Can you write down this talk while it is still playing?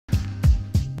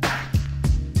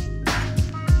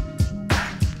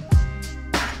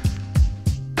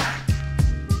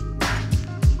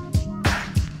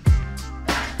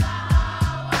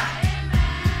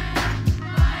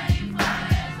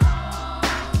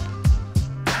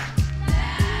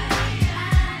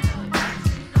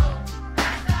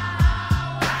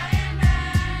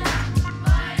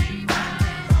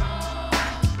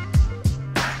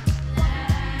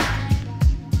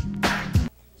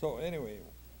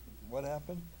what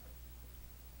happened?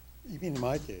 You mean in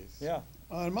my case? Yeah.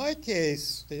 In my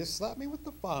case, they just slapped me with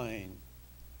the fine,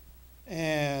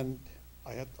 and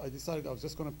I decided I was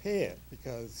just going to pay it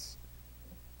because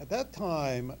at that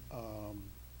time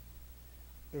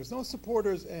there was no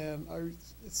supporters, and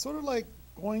it's sort of like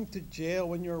going to jail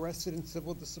when you're arrested in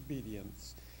civil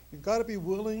disobedience. You've got to be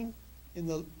willing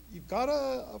you've got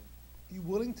to be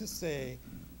willing to say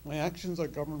my actions are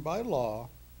governed by law.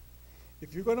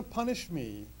 If you're going to punish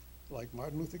me, like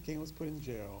Martin Luther King was put in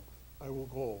jail, I will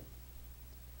go.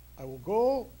 I will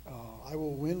go. I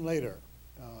will win later.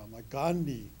 Like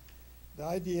Gandhi, the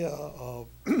idea of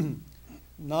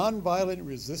nonviolent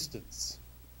resistance.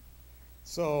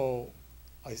 So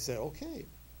I said, okay,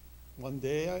 one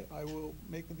day I will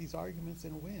make these arguments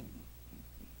and win.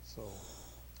 So,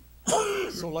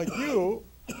 so like you,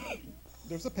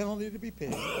 there's a penalty to be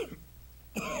paid,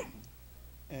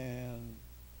 and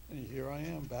here I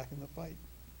am back in the fight.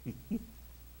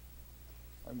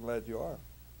 I'm glad you are.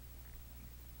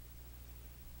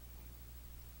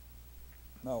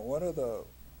 Now, one of the,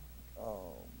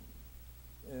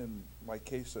 in my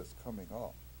case that's coming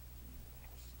up,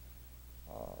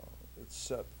 it's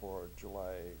set for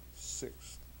July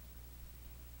 6th.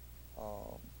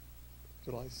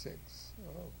 July 6th.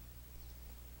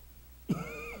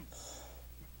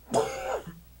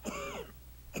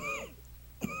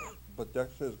 But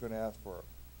Dexter is going to ask for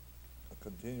a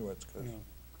continuance because Yeah.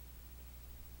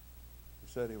 he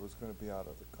said he was going to be out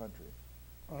of the country,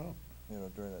 Oh,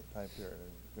 during that time period,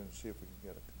 and we're going to see if we can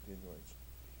get a continuance.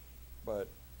 But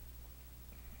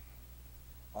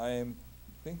I am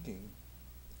thinking,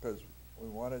 because we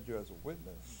wanted you as a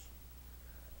witness,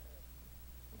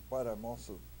 but I'm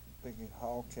also thinking,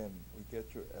 how can we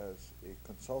get you as a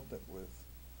consultant with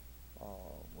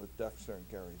Dexter and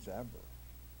Gary Zamber?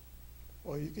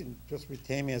 well, you can just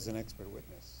retain me as an expert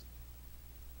witness.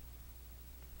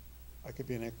 I could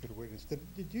be an expert witness.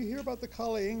 Did you hear about the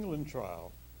Colley England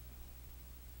trial?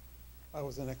 I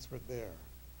was an expert there.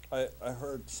 I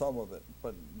heard some of it,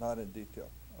 but not in detail.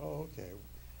 Oh, okay.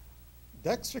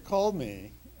 Dexter called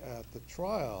me at the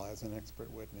trial as an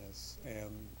expert witness,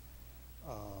 and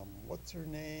what's her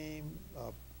name?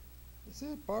 Is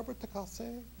it Barbara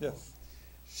Takase? Yes.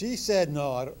 She said,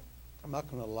 no, I'm not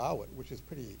going to allow it, which is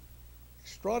pretty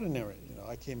extraordinary.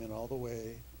 I came in all the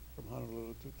way from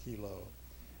Honolulu to Kilo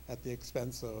at the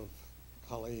expense of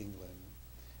Colley England.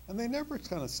 And they never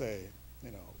kind of say,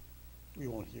 we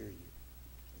won't hear you.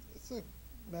 It's a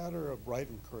matter of right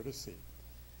and courtesy.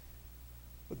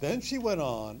 But then she went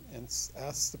on and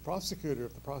asked the prosecutor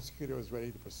if the prosecutor was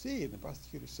ready to proceed. And the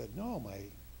prosecutor said, no,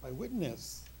 my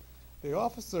witness, the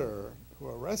officer who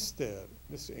arrested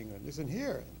Mr. England isn't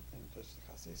here. And Judge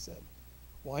Takase said,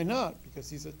 why not? Because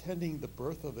he's attending the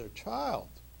birth of their child.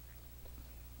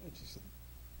 And she said,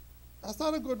 that's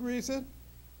not a good reason.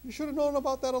 You should have known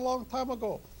about that a long time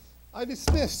ago. I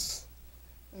dismiss.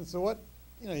 And so what,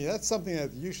 that's something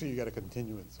that usually you get a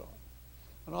continuance on.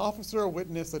 An officer or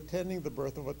witness attending the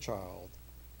birth of a child,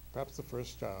 perhaps the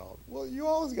first child, well, you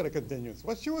always get a continuance.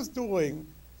 What she was doing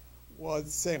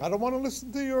was saying, I don't want to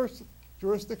listen to your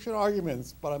jurisdiction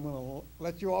arguments, but I'm going to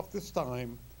let you off this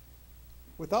time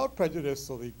without prejudice,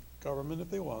 so the government, if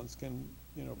they want, can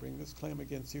bring this claim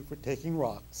against you for taking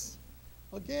rocks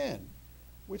again,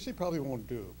 which they probably won't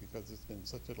do because it's been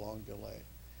such a long delay.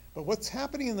 But what's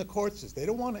happening in the courts is they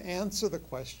don't want to answer the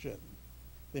question.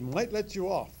 They might let you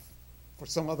off for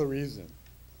some other reason,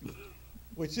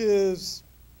 which is,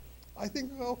 I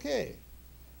think, okay,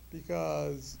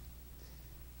 because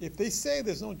if they say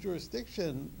there's no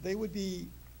jurisdiction, they would be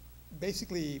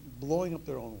basically blowing up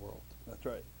their own world. That's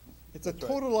right. It's a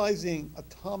totalizing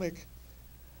atomic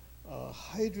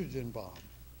hydrogen bomb.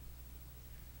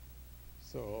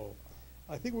 So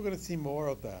I think we're going to see more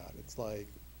of that. It's like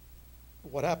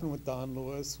what happened with Don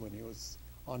Lewis when he was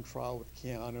on trial with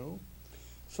Keanu.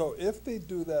 So if they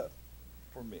do that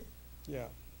for me, Yeah.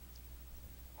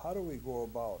 how do we go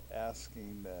about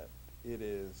asking that it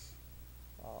is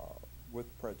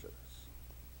with prejudice?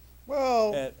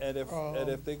 Well, And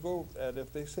if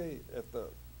they say, if the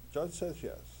judge says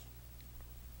yes,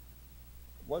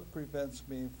 what prevents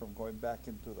me from going back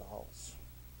into the house?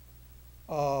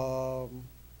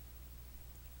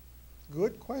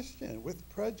 Good question. With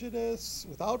prejudice,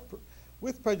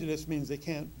 with prejudice means they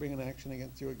can't bring an action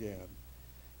against you again.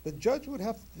 The judge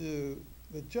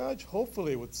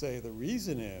hopefully would say the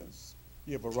reason is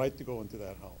you have a right to go into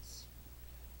that house.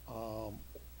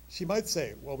 She might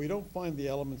say, well, we don't find the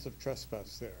elements of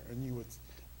trespass there. And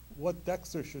what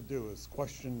Dexter should do is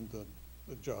question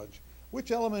the judge.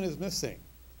 Which element is missing?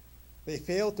 They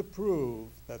failed to prove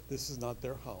that this is not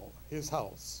his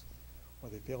house. or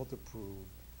they fail to prove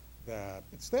that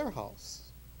it's their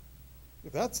house.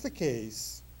 If that's the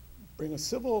case, bring a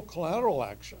civil collateral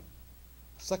action.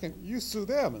 Second, you sue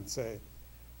them and say,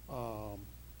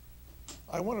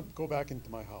 I want to go back into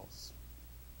my house.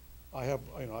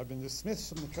 I've been dismissed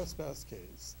from the trespass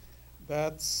case.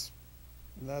 That's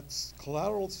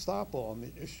collateral estoppel on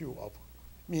the issue of,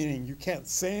 meaning you can't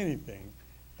say anything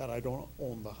that I don't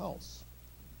own the house.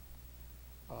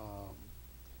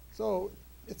 So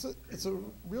it's a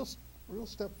real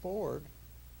step forward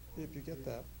if you get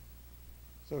that.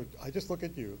 So I just look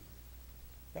at you.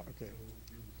 Yep. Okay.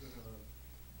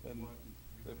 And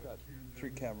they've got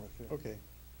 3 cameras here. Okay.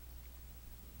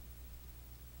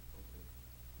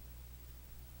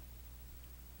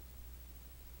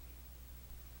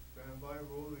 Stand by,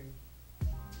 rolling.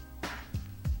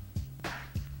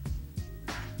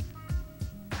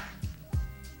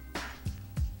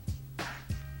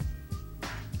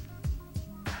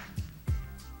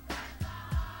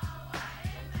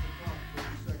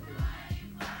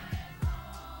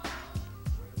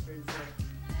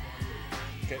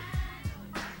 Okay.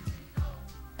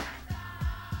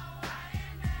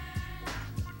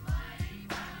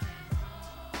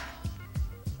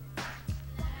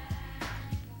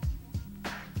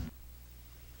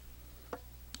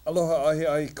 Aloha ahi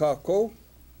ahi kako,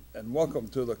 and welcome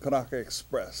to the Kanaka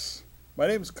Express. My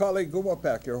name is Kale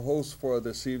Gumapak, your host for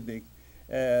this evening,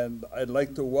 and I'd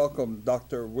like to welcome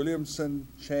Dr. Williamson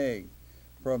Chang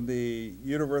from the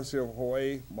University of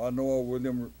Hawaii, Manoa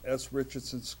William S.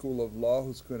 Richardson School of Law,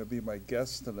 who's going to be my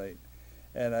guest tonight.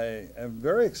 And I am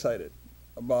very excited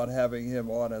about having him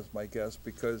on as my guest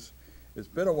because it's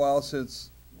been a while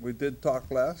since we did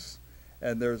talk last,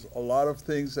 and there's a lot of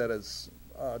things that has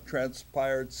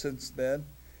transpired since then,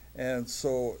 and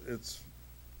so it's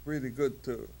really good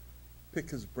to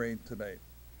pick his brain tonight.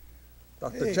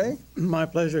 Dr. Hey, Chang? my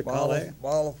pleasure, Mahalo, Kale.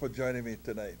 mahalo for joining me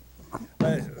tonight.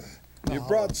 You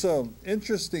brought some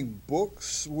interesting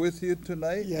books with you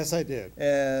tonight, Yes, I did.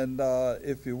 and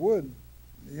if you would,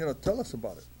 tell us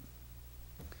about it.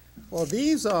 Well,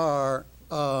 these are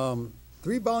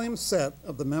 3-volume set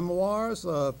of the memoirs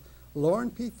of Lauren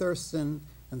P. Thurston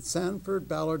and Sanford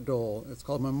Ballard Dole. It's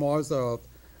called Memoirs of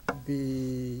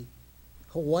the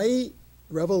Hawaii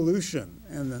Revolution.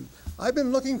 And then I've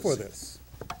been looking for this.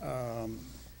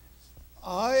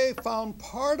 I found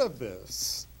part of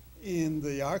this in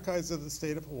the archives of the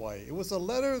state of Hawaii. It was a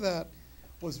letter that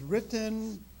was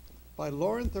written by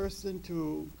Lauren Thurston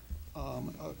to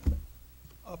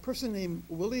a person named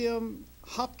William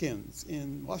Hopkins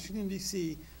in Washington,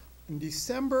 D.C. in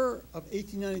December of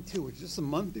 1892, which is just a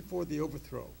month before the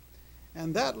overthrow.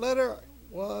 And that letter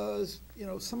was,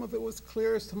 some of it was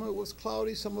clear, some of it was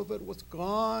cloudy, some of it was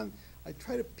gone. I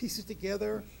tried to piece it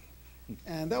together.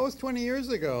 And that was 20 years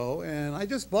ago, and I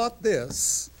just bought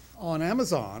this on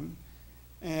Amazon,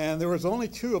 and there was only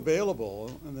 2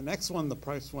 available, and the next one, the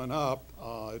price went up,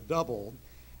 it doubled.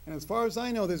 And as far as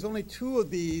I know, there's only 2 of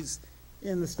these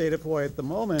in the state of Hawaii at the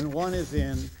moment. One is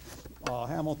in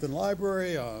Hamilton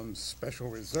Library on special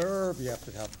reserve. You have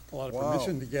to have a lot of Wow.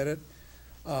 permission to get it.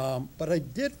 But I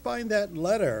did find that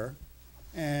letter,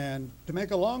 and to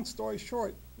make a long story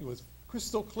short, it was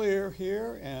crystal clear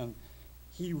here, and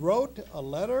he wrote a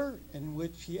letter in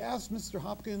which he asked Mr.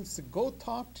 Hopkins to go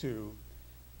talk to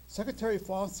Secretary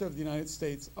Foster of the United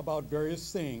States about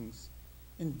various things.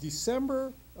 In December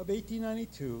of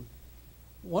 1892,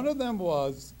 one of them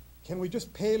was, can we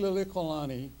just pay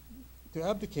Liliuokalani to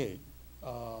abdicate,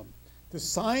 to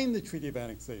sign the Treaty of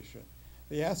Annexation?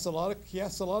 He asked a lot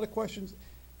of questions,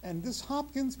 and this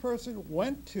Hopkins person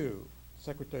went to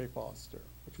Secretary Foster,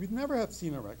 which we'd never have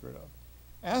seen a record of,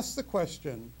 asked the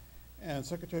question, and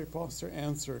Secretary Foster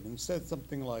answered and said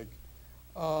something like,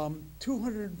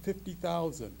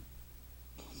 250,000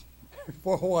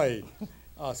 for Hawaii.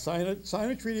 Sign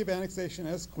a Treaty of Annexation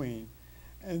as Queen.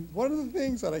 And one of the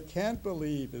things that I can't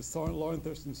believe is Lauren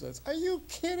Thurston says, are you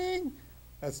kidding?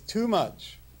 That's too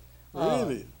much.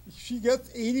 Really? She gets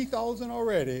 80,000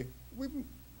 already.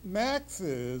 Max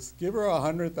is give her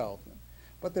 100,000.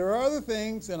 But there are other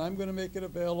things, and I'm going to make it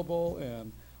available,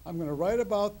 and I'm going to write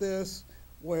about this,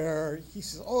 where he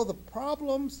says, oh, the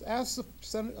problems, ask the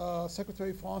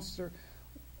Secretary Foster,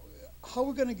 how are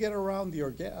we going to get around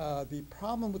the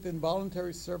problem with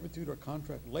involuntary servitude or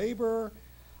contract labor?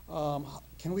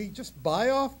 Can we just buy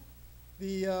off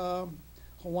the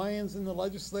Hawaiians in the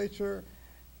legislature?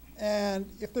 And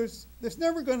if there's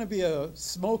never going to be a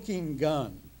smoking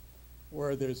gun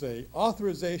where there's a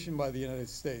authorization by the United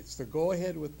States to go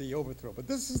ahead with the overthrow, but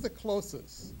this is the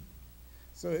closest.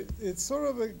 So it's sort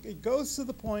of it goes to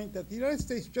the point that the United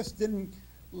States just didn't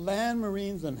land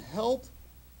Marines and help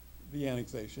the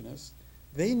annexationists.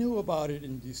 They knew about it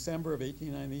in December of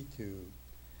 1892.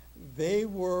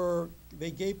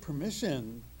 They gave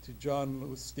permission to John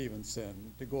Lewis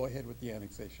Stevenson to go ahead with the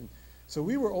annexation. So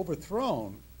we were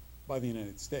overthrown by the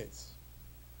United States,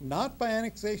 not by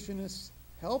annexationists,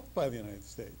 helped by the United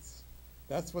States.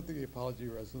 That's what the apology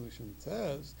resolution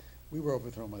says. We were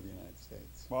overthrown by the United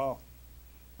States. Wow.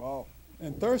 Wow.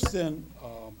 And Thurston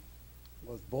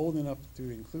was bold enough to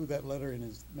include that letter in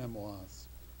his memoirs.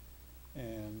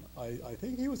 And I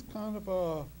think he was kind of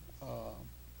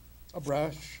a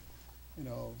brash, kind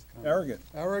of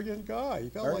arrogant guy. He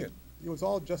felt like it was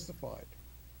all justified.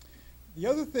 The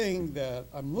other thing that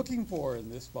I'm looking for in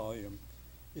this volume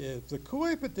is the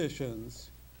Coué petitions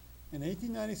in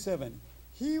 1897.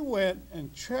 He went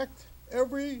and checked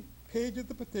every page of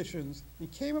the petitions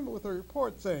and came up with a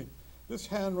report saying, this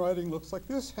handwriting looks like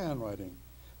this handwriting.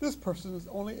 This person is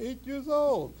only 8 years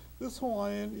old. This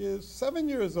Hawaiian is 7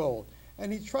 years old.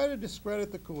 And he tried to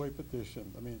discredit the Coué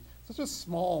petition. I mean, such a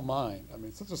small mind. I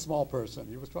mean, such a small person.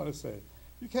 He was trying to say,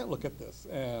 you can't look at this.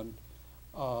 And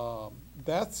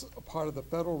that's a part of the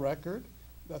federal record.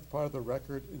 That's part of the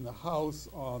record in the House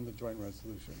on the joint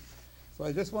resolution. So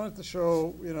I just wanted to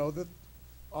show, that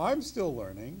I'm still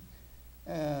learning.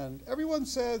 And everyone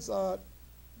says,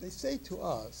 they say to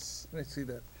us, I see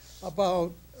that.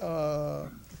 about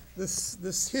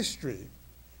this history,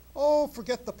 oh,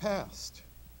 forget the past.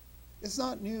 It's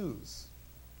not news.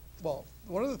 Well,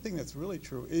 one of the things that's really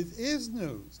true, it is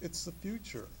news. It's the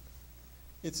future.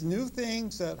 It's new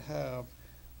things that have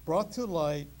brought to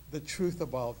light the truth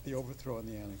about the overthrow and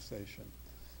the annexation.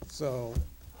 So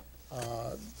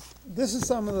this is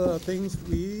some of the things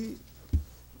we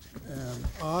and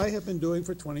I have been doing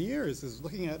for 20 years, is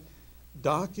looking at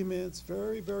documents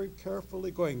very, very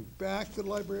carefully, going back to the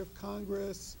Library of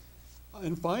Congress,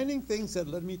 and finding things that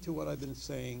led me to what I've been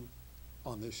saying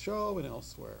on this show and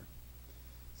elsewhere.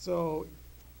 So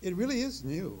it really is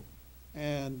new,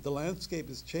 and the landscape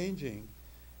is changing,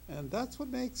 and that's what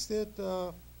makes it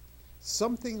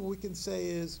something we can say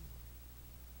is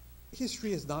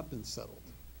history has not been settled.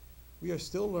 We are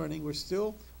still learning.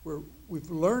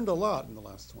 We've learned a lot in the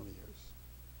last 20 years,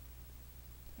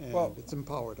 and it's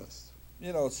empowered us.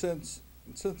 Since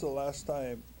the last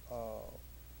time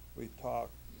we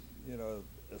talked,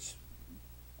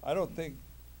 I don't think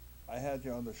I had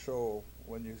you on the show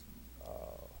when you,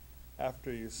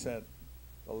 after you sent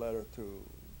the letter to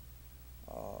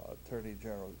Attorney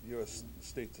General, U.S.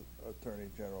 State Attorney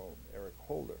General Eric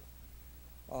Holder.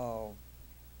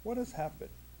 What has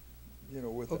happened?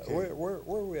 With that? Where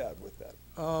are we at with that?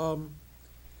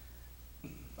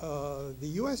 The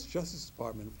U.S. Justice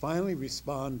Department finally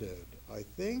responded, I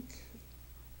think,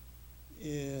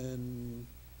 in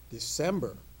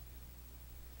December.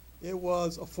 It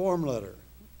was a form letter.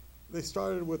 They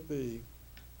started with the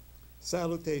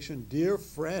salutation, "Dear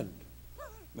friend."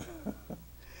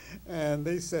 And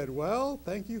they said, well,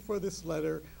 thank you for this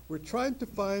letter. We're trying to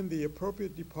find the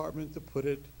appropriate department to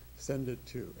send it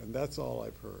to. And that's all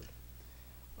I've heard.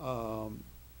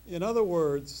 In other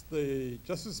words, the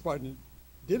Justice Department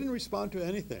didn't respond to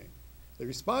anything. They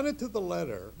responded to the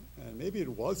letter, and maybe it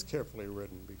was carefully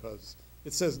written because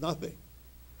it says nothing.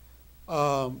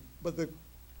 But the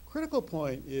critical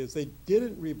point is they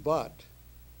didn't rebut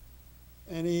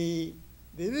they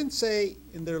didn't say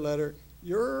in their letter,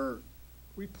 your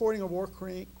reporting of war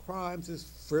crimes is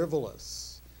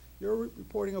frivolous. Your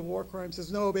reporting of war crimes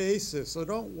has no basis, so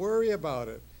don't worry about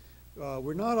it.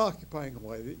 We're not occupying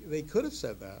Hawaii. They could have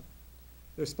said that.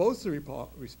 They're supposed to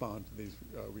respond to these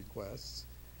requests.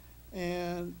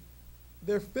 And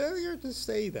their failure to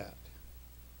say that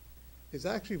is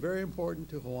actually very important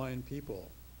to Hawaiian people,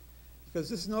 because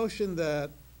this notion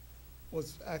that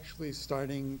was actually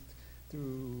starting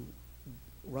to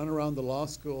run around the law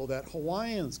school that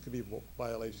Hawaiians could be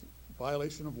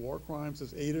violation of war crimes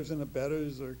as aiders and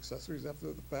abettors or accessories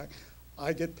after the fact.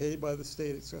 I get paid by the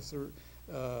state,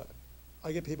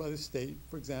 I get paid by the state,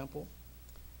 for example.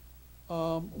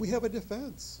 We have a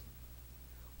defense.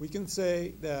 We can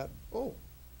say that,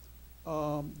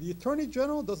 the Attorney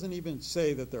General doesn't even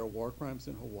say that there are war crimes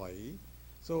in Hawaii.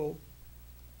 So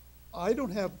I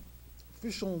don't have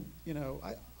official,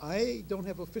 I don't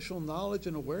have official knowledge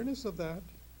and awareness of that.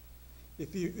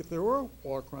 If there were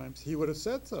war crimes, he would have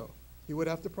said so. He would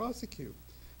have to prosecute.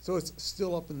 So it's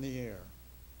still up in the air.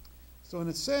 So in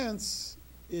a sense,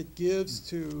 it gives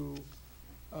to,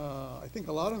 I think,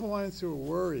 a lot of Hawaiians who are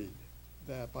worried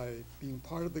that by being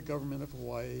part of the government of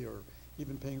Hawaii or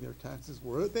even paying their taxes,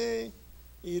 were they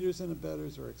aiders and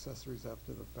abettors or accessories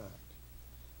after the fact,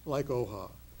 like OHA?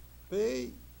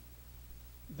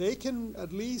 They can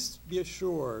at least be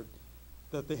assured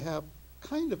that they have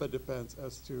kind of a defense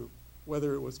as to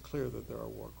whether it was clear that there are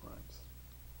war crimes.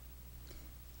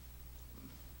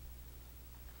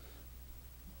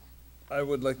 I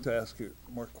would like to ask you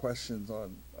more questions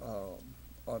on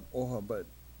OHA,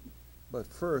 but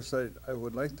first I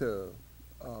would like to,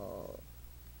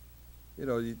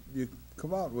 you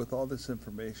come out with all this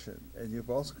information, and you've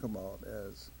also come out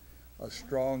as a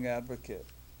strong advocate,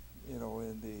 in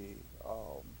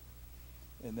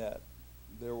that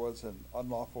there was an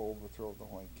unlawful overthrow of the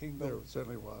Hawaiian Kingdom. There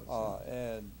certainly was.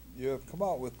 And you have come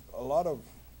out with a lot of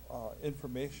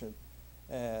information,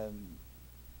 and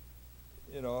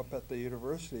up at the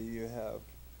university you have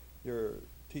your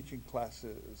teaching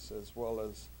classes as well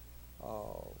as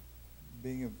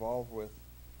being involved with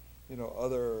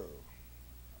other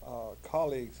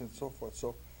colleagues and so forth.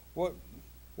 So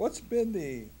what's been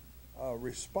the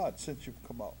response since you've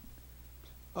come out?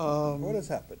 What has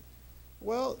happened?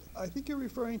 Well, I think you're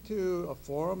referring to a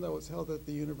forum that was held at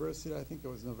the university. I think it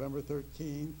was November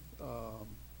 13th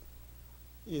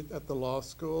at the law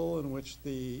school, in which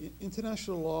the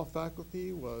international law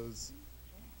faculty was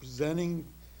presenting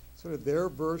sort of their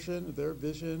version, their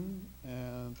vision,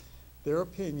 and their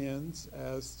opinions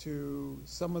as to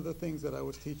some of the things that I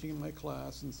was teaching in my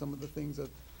class and some of the things that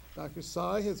Dr.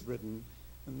 Tsai has written,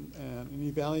 and an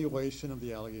evaluation of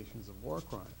the allegations of war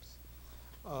crimes.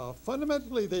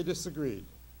 Fundamentally, they disagreed.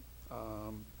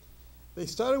 They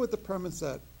started with the premise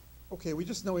that, okay, we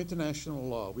just know international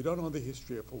law. We don't know the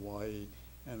history of Hawaii,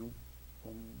 and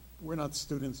we're not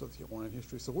students of Hawaiian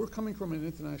history. So we're coming from an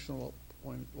international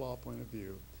law point of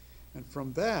view. And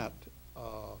from that,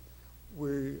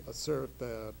 we assert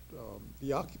that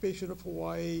the occupation of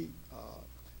Hawaii,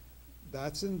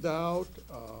 that's in doubt.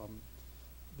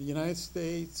 The United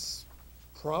States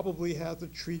probably has a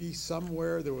treaty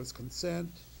somewhere, there was consent,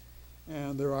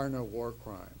 and there are no war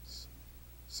crimes.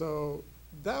 So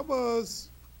that was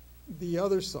the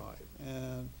other side,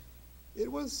 and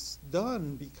it was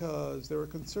done because they were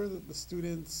concerned that the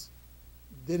students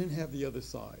didn't have the other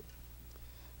side.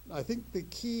 I think the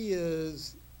key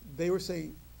is they were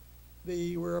saying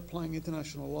they were applying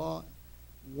international law,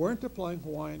 weren't applying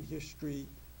Hawaiian history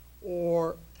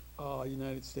or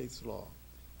United States law.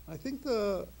 I think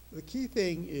the key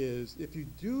thing is, if you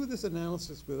do this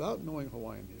analysis without knowing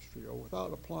Hawaiian history or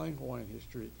without applying Hawaiian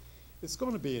history, it's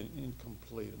going to be an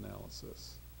incomplete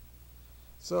analysis.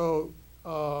 So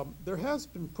there has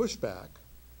been pushback,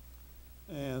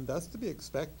 and that's to be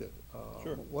expected.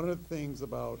 Sure. One of the things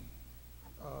about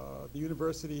the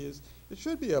university is it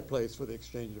should be a place for the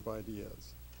exchange of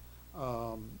ideas.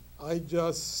 I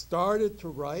just started to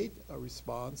write a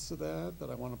response to that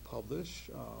I want to publish.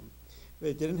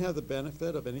 They didn't have the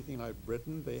benefit of anything I've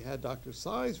written. They had Dr.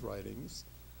 Tsai's writings.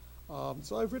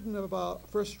 So I've written about a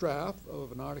first draft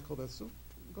of an article that's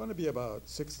going to be about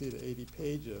 60 to 80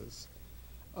 pages,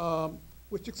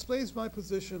 which explains my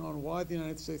position on why the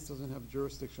United States doesn't have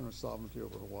jurisdiction or sovereignty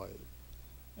over Hawaii.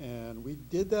 And we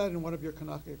did that in one of your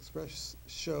Kanaka Express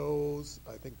shows,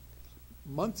 I think,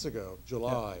 months ago,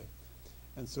 July.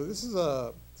 Yeah. And so this is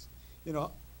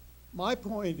my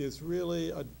point is really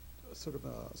a sort of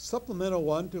a supplemental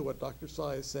one to what Dr.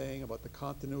 Tsai is saying about the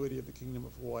continuity of the Kingdom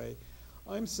of Hawaii.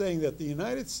 I'm saying that the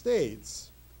United States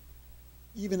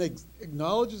even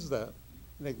acknowledges that,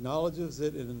 and acknowledges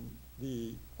it in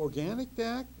the Organic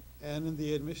Act and in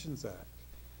the Admissions Act.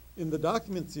 In the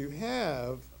documents you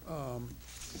have,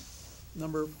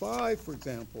 number 5, for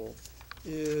example,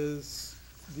 is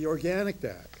the Organic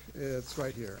Act. It's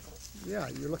right here. Yeah,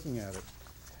 you're looking at it.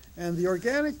 And the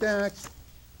Organic Act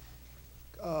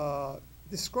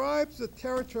describes the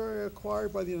territory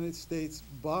acquired by the United States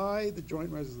by the joint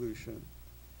resolution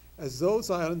as those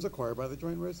islands acquired by the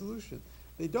joint resolution.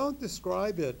 They don't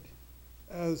describe it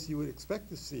as you would expect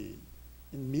to see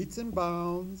in metes and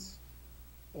bounds,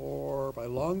 or by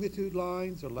longitude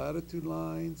lines or latitude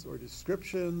lines, or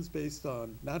descriptions based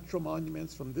on natural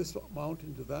monuments from this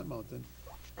mountain to that mountain.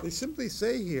 They simply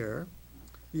say here,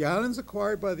 the islands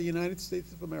acquired by the United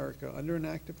States of America under an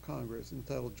act of Congress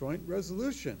entitled Joint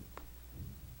Resolution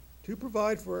to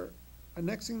provide for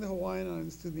annexing the Hawaiian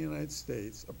Islands to the United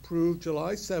States, approved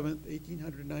July 7th,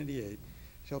 1898,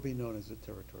 shall be known as the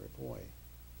territory of Hawaii.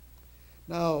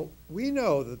 Now, we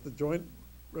know that the Joint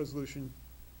Resolution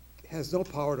has no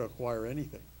power to acquire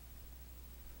anything.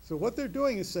 So what they're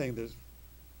doing is saying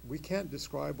we can't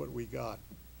describe what we got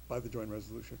by the Joint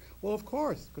Resolution. Well, of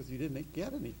course, because you didn't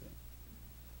get anything.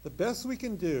 The best we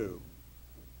can do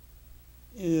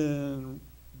in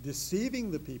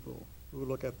deceiving the people who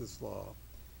look at this law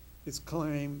is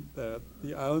claim that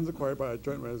the islands acquired by a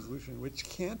joint resolution, which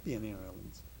can't be any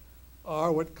islands,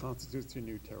 are what constitutes your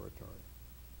new territory.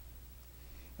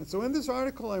 And so in this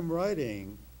article I'm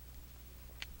writing,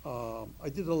 I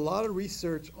did a lot of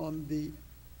research on the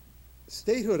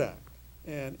Statehood Act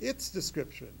and its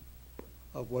description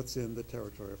of what's in the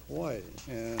territory of Hawaii.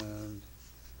 And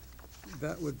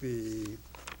that would be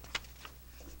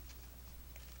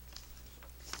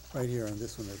right here on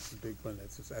this one. That's the big one.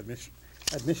 That says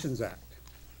Admissions Act.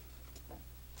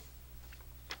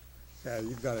 Yeah,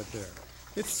 you've got it there.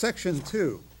 It's Section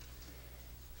 2.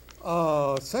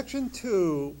 Section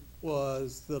 2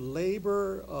 was the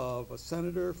labor of a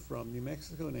senator from New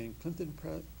Mexico named Clinton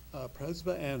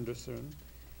Presba Anderson.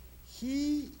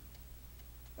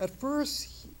 At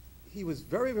first, he was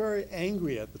very, very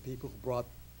angry at the people who brought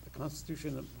the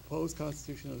Constitution, the proposed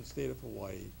Constitution of the state of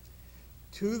Hawaii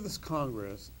to this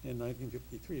Congress in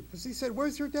 1953, because he said,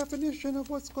 where's your definition of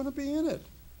what's going to be in it?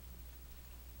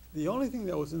 The only thing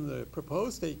that was in the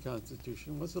proposed state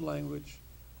constitution was the language,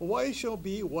 Hawaii shall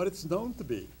be what it's known to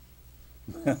be.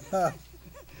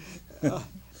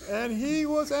 And he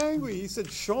was angry. He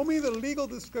said, show me the legal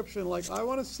description. Like, I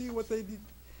want to see what they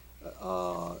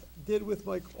did with,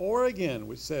 like, Oregon,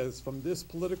 which says from this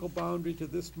political boundary to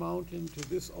this mountain, to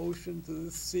this ocean, to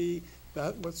this sea,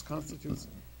 that what constitutes.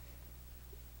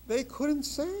 They couldn't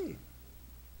say.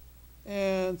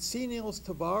 And C. Niels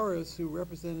Tavares, who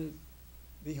represented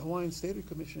the Hawaiian Statehood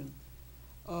Commission,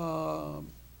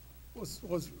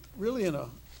 was really in a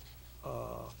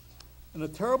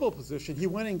terrible position. He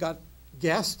went and got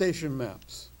gas station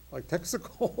maps, like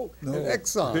Texaco and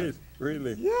Exxon.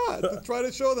 Really? Yeah, to try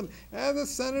to show them. And the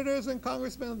senators and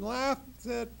congressmen laughed and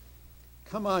said,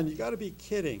 come on, you got to be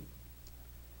kidding.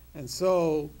 And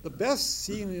so the best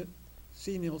C.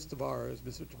 Niels Tavares,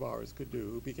 Mr. Tavares, could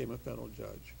do, who became a federal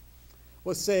judge,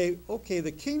 was say, okay,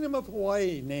 the Kingdom of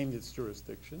Hawaii named its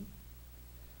jurisdiction.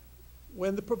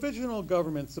 When the provisional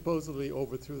government supposedly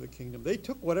overthrew the kingdom, they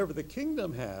took whatever the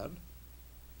kingdom had,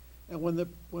 and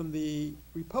when the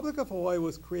Republic of Hawaii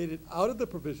was created out of the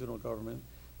provisional government,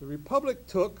 the Republic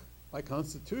took, by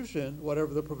constitution,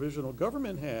 whatever the provisional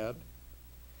government had,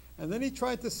 and then he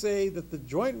tried to say that the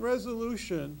joint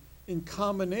resolution in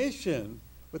combination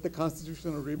with the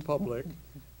Constitutional Republic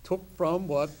took from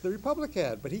what the Republic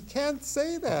had. But he can't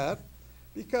say that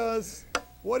because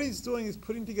what he's doing is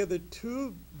putting together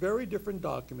two very different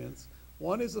documents.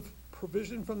 One is a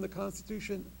provision from the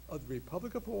Constitution of the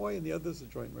Republic of Hawaii, and the other is a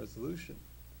joint resolution.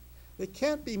 They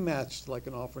can't be matched like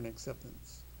an offer and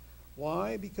acceptance.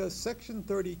 Why? Because Section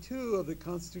 32 of the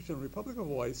Constitution of the Republic of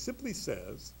Hawaii simply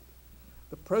says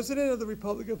the President of the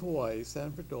Republic of Hawaii,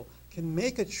 Sanford Dole, can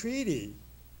make a treaty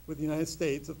with the United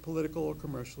States of political or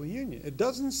commercial union. It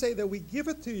doesn't say that we give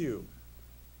it to you.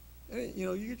 You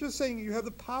know, you're just saying you have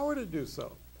the power to do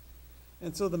so.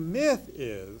 And so the myth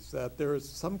is that there is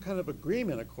some kind of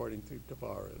agreement, according to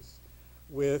Tavares,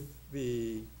 with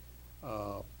the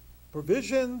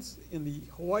provisions in the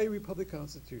Hawaii Republic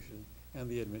Constitution and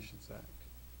the Admissions Act.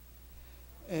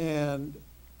 And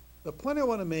the point I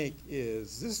want to make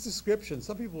is this description,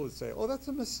 some people would say, oh, that's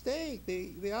a mistake.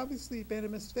 They obviously made a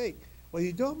mistake. Well,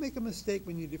 you don't make a mistake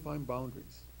when you define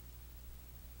boundaries.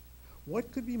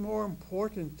 What could be more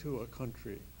important to a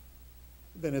country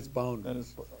than its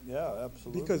boundaries? Yeah,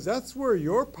 absolutely. Because that's where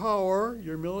your power,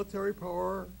 your military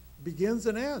power, begins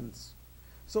and ends.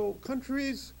 So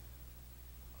countries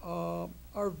are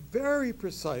very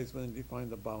precise when they define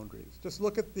the boundaries. Just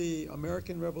look at the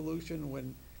American Revolution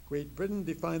when Great Britain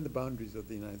defined the boundaries of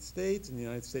the United States, and the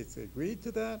United States agreed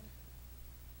to that.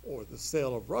 Or the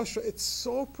sale of Russia, it's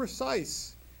so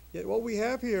precise. Yet what we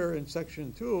have here in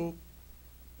Section 2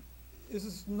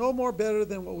 is no more better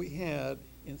than what we had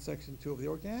in Section 2 of the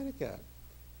Organic Act.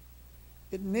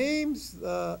 It names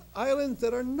islands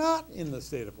that are not in the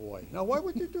state of Hawaii. Now, why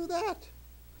would you do that?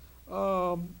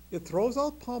 It throws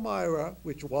out Palmyra,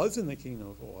 which was in the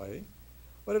Kingdom of Hawaii,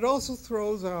 but it also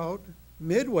throws out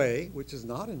Midway, which is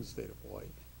not in the state of Hawaii,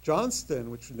 Johnston,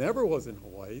 which never was in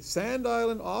Hawaii, Sand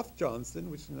Island off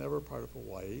Johnston, which was never part of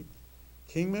Hawaii,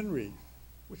 Kingman Reef,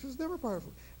 which was never part of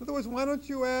Hawaii. In other words, why don't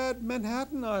you add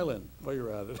Manhattan Island while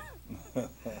you're at it?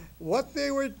 What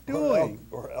they were doing.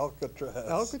 Or Alcatraz.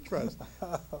 Alcatraz.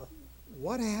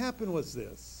 What happened was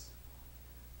this.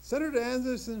 Senator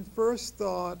Anderson first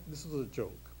thought this was a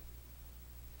joke.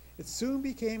 It soon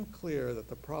became clear that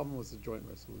the problem was the joint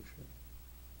resolution.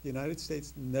 The United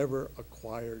States never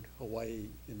acquired Hawaii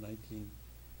in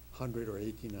 1900 or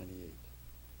 1898.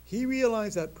 He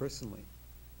realized that personally.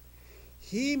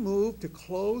 He moved to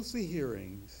close the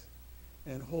hearings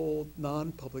and hold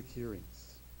non-public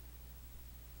hearings.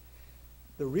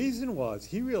 The reason was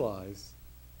he realized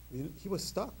he was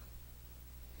stuck.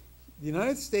 The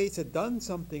United States had done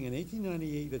something in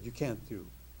 1898 that you can't do.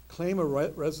 claim a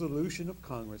resolution of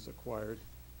Congress acquired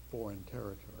foreign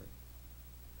territory.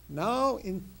 Now,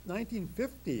 in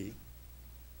 1950,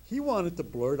 he wanted to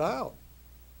blurt out,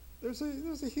 there's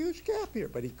a huge gap here,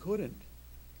 but he couldn't.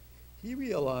 He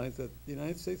realized that the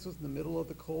United States was in the middle of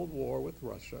the Cold War with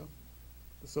Russia,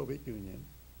 the Soviet Union,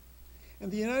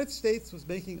 and the United States was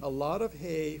making a lot of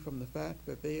hay from the fact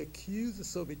that they accused the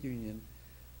Soviet Union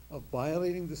of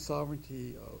violating the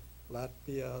sovereignty of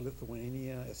Latvia,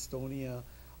 Lithuania, Estonia,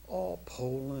 all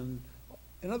Poland.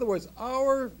 In other words,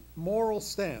 our moral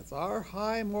stance, our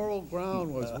high moral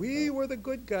ground was we were the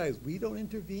good guys. We don't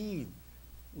intervene.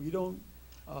 We don't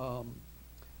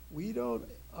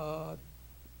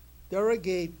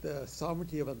derogate the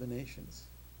sovereignty of other nations.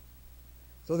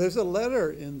 So there's a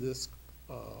letter in this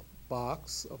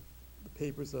box of the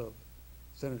papers of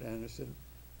Senator Anderson,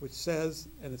 which says,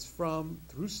 and it's from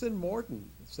Thurston Morton,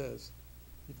 it says,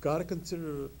 you've got to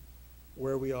consider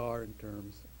where we are in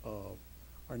terms of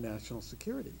our national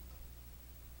security.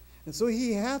 And so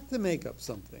he had to make up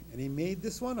something, and he made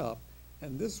this one up,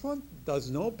 and this one does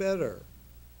no better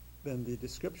than the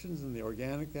descriptions in the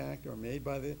Organic Act or made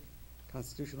by the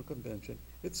Constitutional Convention.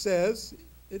 It says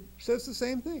the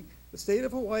same thing. The state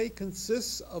of Hawaii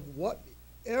consists of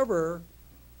whatever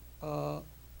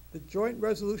the joint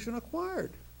resolution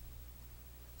acquired.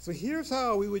 So here's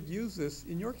how we would use this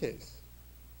in your case.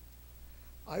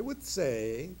 I would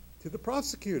say to the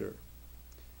prosecutor,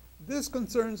 this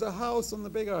concerns a house on the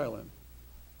Big Island.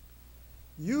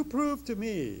 You prove to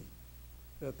me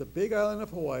that the Big Island of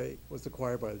Hawaii was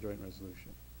acquired by the joint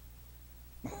resolution.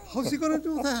 How's he going to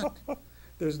do that?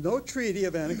 There's no treaty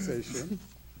of annexation.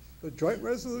 The joint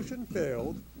resolution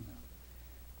failed.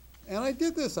 And I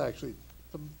did this actually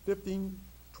some 15,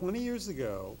 20 years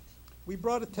ago. We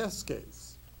brought a test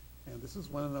case. And this is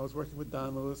when I was working with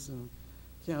Don Lewis and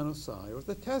Keanu Sai. It was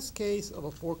a test case of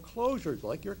a foreclosure,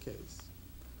 like your case,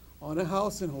 on a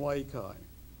house in Hawaii Kai.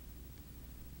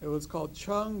 It was called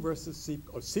Chung versus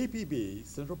CPB,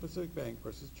 Central Pacific Bank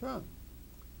versus Chung.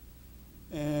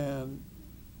 And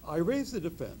I raised the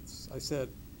defense. I said,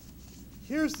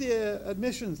 here's the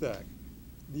Admissions Act,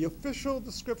 the official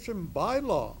description by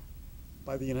law,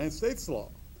 by the United States law,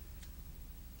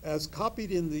 as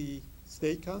copied in the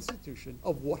state constitution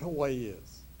of what Hawaii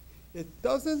is. It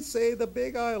doesn't say the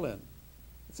Big Island.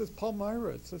 It says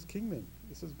Palmyra, it says Kingman,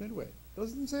 it says Midway. It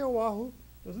doesn't say Oahu,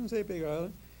 it doesn't say Big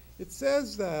Island. It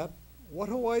says that what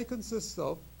Hawaii consists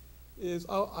of is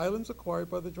islands acquired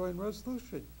by the joint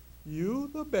resolution. You,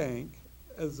 the bank,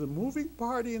 as the moving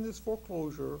party in this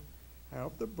foreclosure,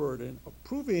 have the burden of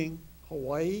proving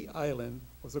Hawaii Island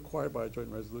was acquired by a joint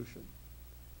resolution.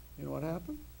 You know what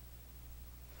happened?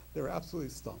 They were absolutely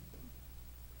stumped.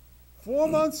 4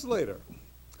 months later,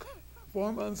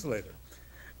 4 months later,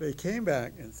 they came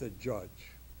back and said, Judge,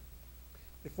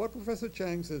 if what Professor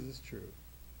Chang says is true,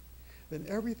 then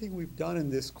everything we've done in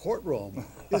this courtroom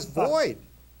is void.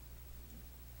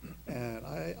 And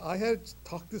I had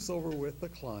talked this over with the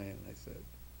client, and I said,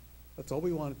 that's all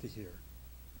we wanted to hear.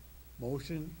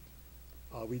 Motion,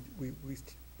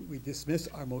 we dismiss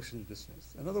our motion to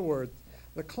dismiss. In other words,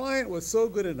 the client was so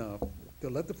good enough to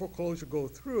let the foreclosure go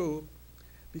through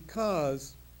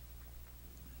because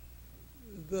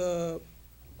the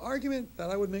argument that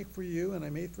I would make for you and I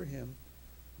made for him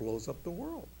blows up the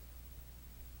world.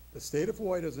 The state of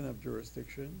Hawaii doesn't have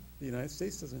jurisdiction. The United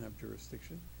States doesn't have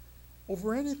jurisdiction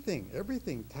over anything,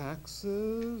 everything,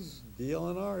 taxes,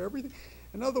 DLNR, everything.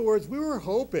 In other words, we were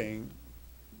hoping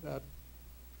that,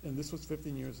 and this was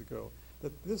 15 years ago,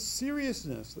 that this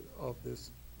seriousness of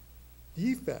this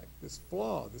defect, this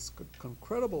flaw, this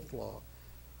incredible flaw,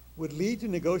 would lead to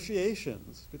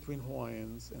negotiations between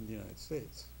Hawaiians and the United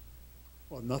States.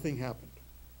 Well, nothing happened,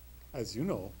 as you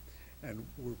know, and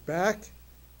we're back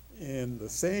in the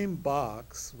same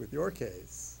box with your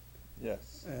case.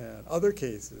 Yes. And other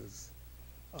cases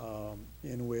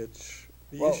in which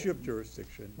the issue of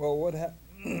jurisdiction. Well, what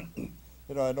happened,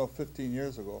 I know 15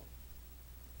 years ago,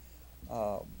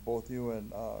 both you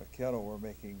and Keanu were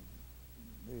making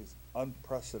these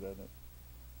unprecedented,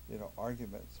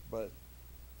 arguments, but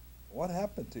what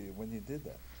happened to you when you did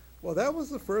that? Well, that was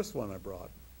the first one I brought.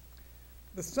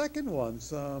 The second one,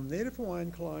 some Native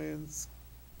Hawaiian clients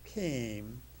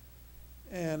came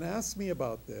and asked me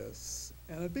about this.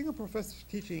 And being a professor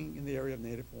teaching in the area of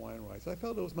Native Hawaiian rights, I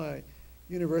felt it was my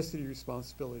university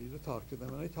responsibility to talk to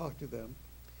them, and I talked to them.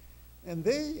 And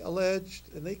they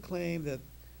alleged and they claimed that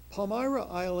Palmyra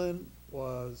Island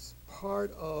was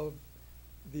part of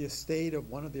the estate of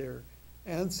one of their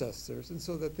ancestors, and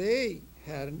so that they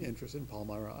had an interest in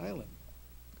Palmyra Island.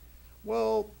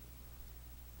 Well,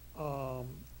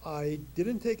 I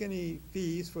didn't take any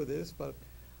fees for this, but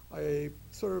I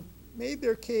sort of made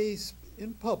their case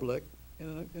in public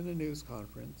in a news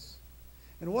conference.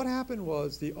 And what happened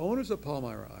was the owners of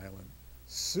Palmyra Island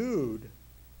sued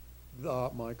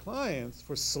my clients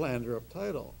for slander of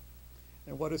title.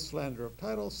 And what is slander of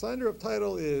title? Slander of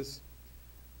title is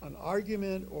an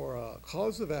argument or a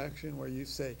cause of action where you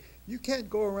say, you can't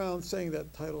go around saying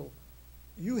that title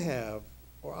you have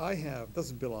or I have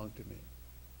doesn't belong to me.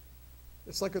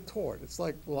 It's like a tort. It's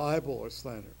like libel or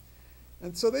slander.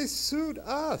 And so they sued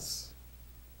us.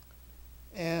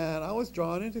 And I was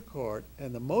drawn into court,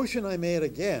 and the motion I made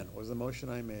again was the motion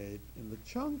I made in the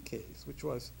Chung case, which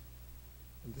was,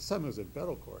 and this time it was in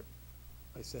federal court.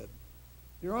 I said,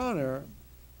 Your Honor,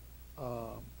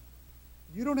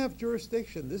 you don't have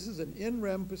jurisdiction. This is an in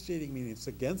rem proceeding, meaning it's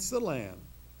against the land.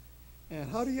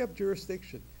 And how do you have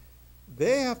jurisdiction?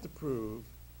 They have to prove,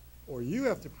 or you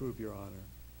have to prove, Your Honor,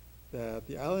 that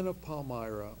the island of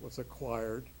Palmyra was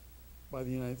acquired by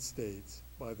the United States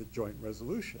by the joint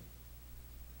resolution.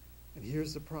 And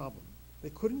here's the problem.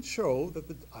 They couldn't show that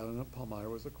the island of Palmyra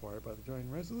was acquired by the joint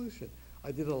resolution.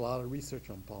 I did a lot of research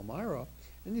on Palmyra,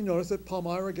 and you notice that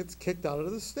Palmyra gets kicked out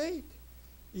of the state,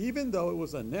 even though it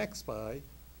was annexed by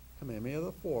Kamehameha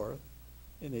IV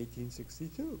in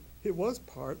 1862. It was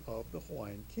part of the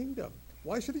Hawaiian Kingdom.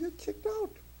 Why should it get kicked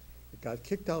out? It got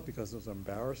kicked out because it was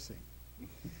embarrassing.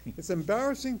 It's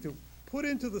embarrassing to put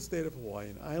into the state of Hawaii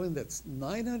an island that's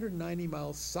 990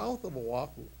 miles south of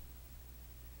Oahu.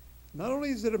 Not only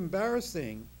is it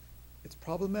embarrassing, it's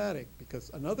problematic because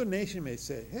another nation may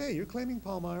say, hey, you're claiming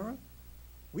Palmyra?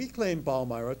 We claim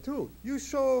Palmyra too. You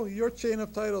show your chain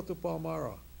of title to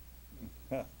Palmyra.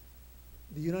 The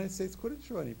United States couldn't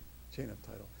show any chain of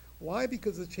title. Why?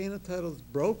 Because the chain of title is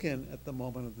broken at the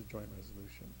moment of the joint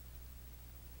resolution.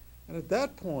 And at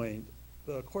that point,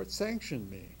 the court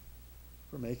sanctioned me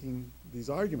for making these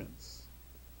arguments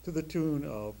to the tune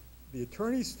of the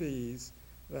attorney's fees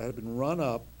that had been run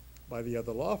up by the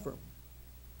other law firm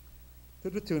to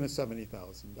the tune of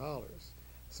 $70,000.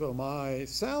 So my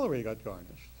salary got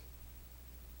garnished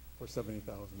for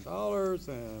 $70,000,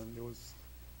 and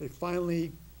they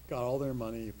finally got all their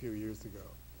money a few years ago.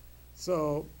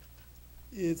 So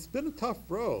it's been a tough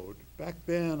road. Back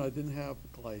then, I didn't have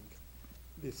like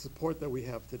the support that we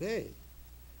have today.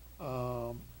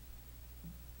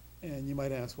 And you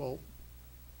might ask, well,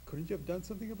 couldn't you have done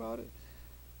something about it?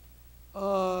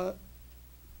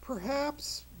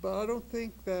 Perhaps, but I don't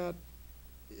think that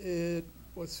it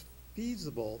was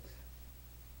feasible.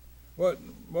 What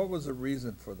was the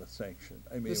reason for the sanction?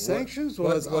 I mean, The sanctions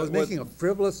was I was making a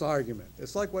frivolous argument.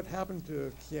 It's like what happened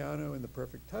to Keanu in the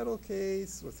Perfect Title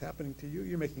case. What's happening to you?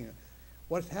 You're making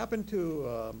what happened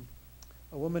to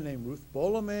a woman named Ruth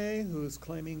Bolame, who's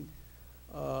claiming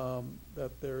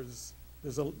that there's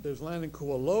land in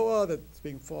Kualoa that's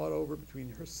being fought over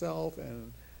between herself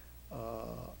and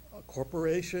a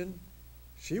corporation.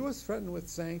 She was threatened with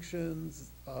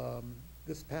sanctions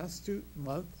this past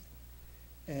month,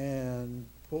 and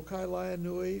Pokai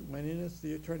Laianui went in as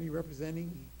the attorney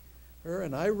representing her,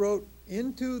 and I wrote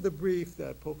into the brief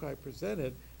that Pokai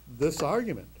presented this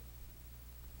argument.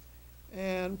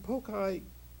 And Pokai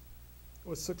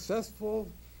was successful.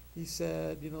 He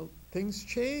said, you know, things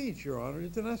change, Your Honor.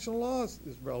 International law is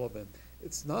relevant.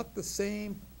 It's not the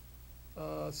same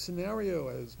scenario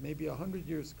as maybe 100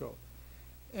 years ago.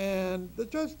 And the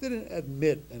judge didn't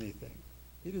admit anything.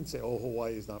 He didn't say, oh,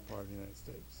 Hawaii is not part of the United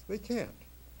States. They can't.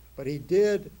 But he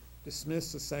did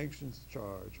dismiss the sanctions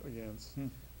charge against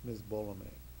Ms.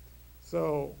 Bolame.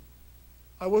 So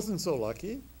I wasn't so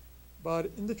lucky,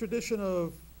 but in the tradition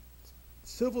of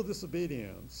civil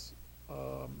disobedience,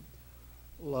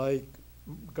 like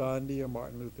Gandhi or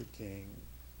Martin Luther King,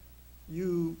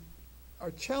 you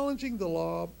are challenging the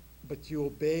law, but you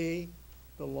obey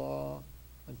the law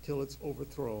until it's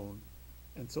overthrown.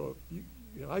 And so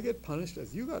if I get punished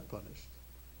as you got punished,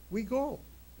 we go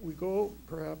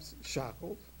perhaps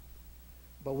shackled,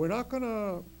 but we're not going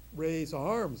to raise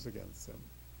arms against them.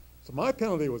 So my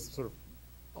penalty was sort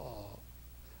of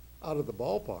out of the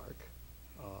ballpark.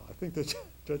 I think the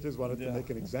judges wanted to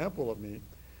make an example of me.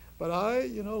 But I,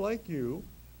 like you,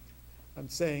 I'm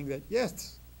saying that,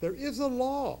 yes, there is a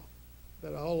law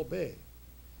that I'll obey,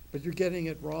 but you're getting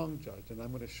it wrong, Judge, and I'm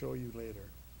going to show you later.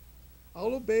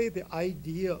 I'll obey the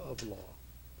idea of law.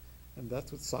 And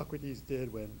that's what Socrates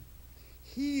did when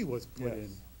he was put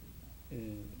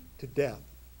to death.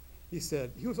 He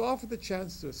said, he was offered the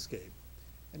chance to escape.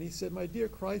 And he said, my dear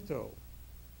Crito,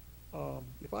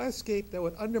 if I escape, that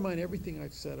would undermine everything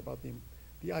I've said about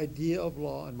the idea of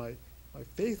law and my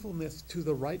faithfulness to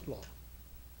the right law.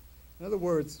 In other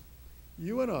words,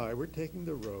 You and I, we're taking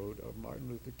the road of Martin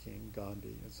Luther King,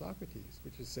 Gandhi, and Socrates,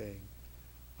 which is saying,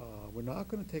 we're not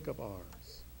going to take up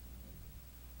arms.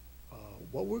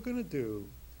 What we're going to do,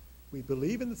 we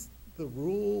believe in the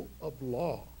rule of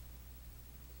law.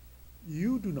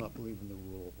 You do not believe in the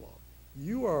rule of law.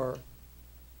 You are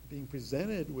being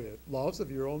presented with laws of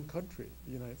your own country,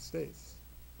 the United States,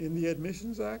 in the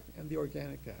Admissions Act and the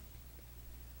Organic Act.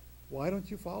 Why don't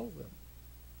you follow them?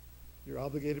 You're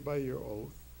obligated by your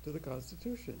oath to the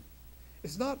Constitution.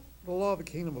 It's not the law of the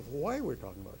Kingdom of Hawaii we're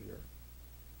talking about here.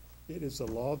 It is the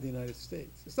law of the United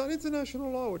States. It's not international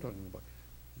law we're talking about.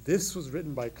 This was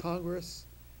written by Congress,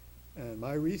 and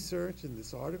my research in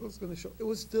this article is going to show it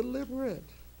was deliberate.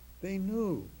 They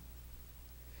knew.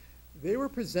 They were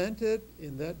presented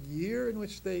in that year in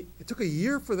which it took a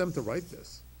year for them to write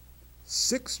this.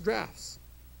 6 drafts.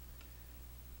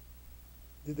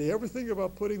 Did they ever think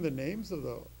about putting the names of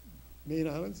the main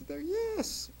islands there?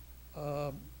 Yes.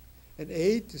 An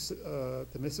aide to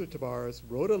Mr. Tavares,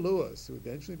 Rhoda Lewis, who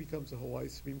eventually becomes a Hawaii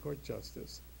Supreme Court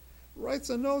Justice, writes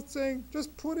a note saying,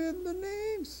 just put in the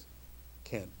names.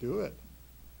 Can't do it.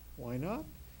 Why not?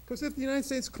 Because if the United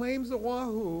States claims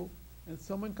Oahu and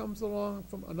someone comes along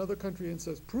from another country and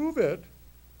says, prove it,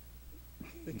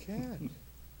 they can't.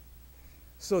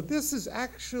 So this is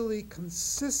actually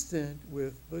consistent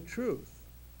with the truth.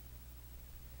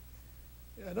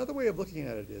 Another way of looking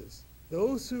at it is,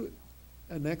 those who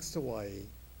annexed Hawaii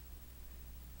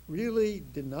really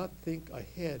did not think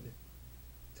ahead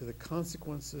to the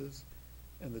consequences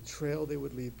and the trail they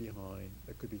would leave behind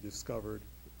that could be discovered,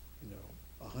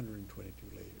 122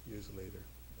 years later.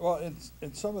 Well,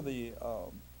 in some of the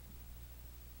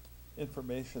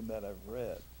information that I've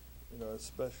read,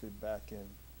 especially back in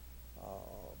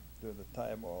during the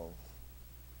time of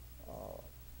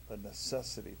the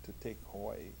necessity to take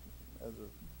Hawaii as a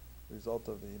result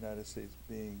of the United States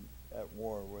being at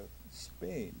war with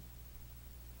Spain,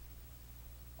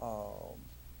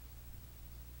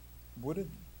 wouldn't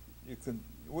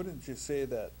you say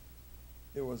that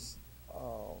it was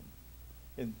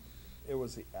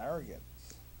the arrogance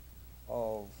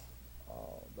of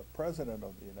the President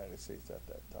of the United States at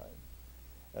that time,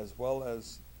 as well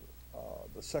as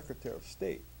the Secretary of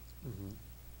State,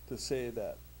 to say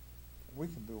that we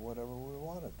can do whatever we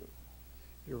want to do?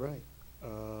 You're right.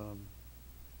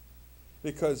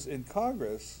 Because in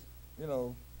Congress,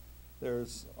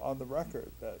 there's on the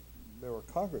record that there were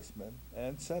congressmen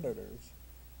and senators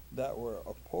that were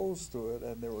opposed to it,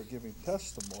 and they were giving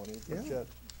testimony, but yet,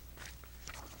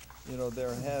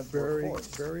 their hands were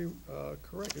forced. Very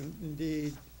correct.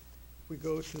 Indeed, if we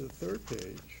go to the 3rd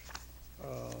page,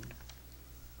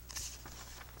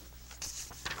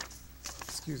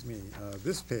 excuse me,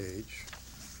 this page,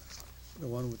 the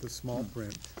one with the small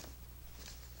print.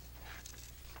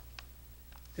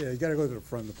 Yeah, you got to go to the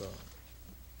front of the.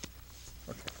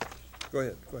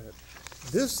 Okay, go ahead.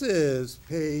 This is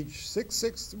page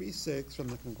 6636 from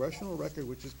the Congressional Record,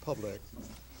 which is public,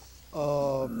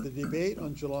 of the debate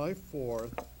on July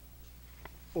 4th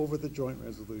over the joint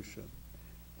resolution.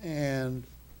 And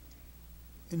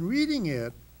in reading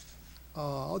it,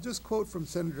 I'll just quote from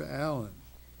Senator Allen.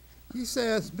 He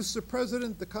says, Mr.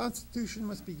 President, the Constitution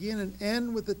must begin and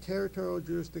end with the territorial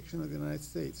jurisdiction of the United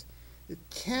States. It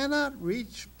cannot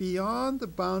reach beyond the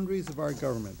boundaries of our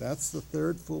government. That's the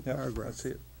 3rd full paragraph. That's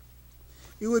it.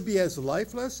 It would be as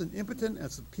lifeless and impotent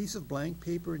as a piece of blank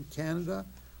paper in Canada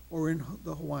or in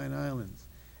the Hawaiian Islands,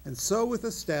 and so with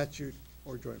a statute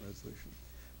or joint resolution.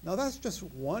 Now that's just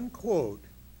one quote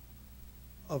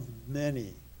of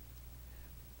many.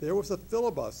 There was a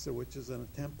filibuster, which is an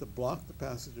attempt to block the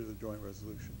passage of the joint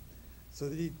resolution. So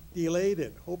that he delayed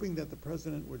it, hoping that the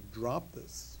president would drop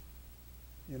this.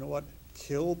 You know what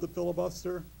killed the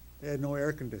filibuster? They had no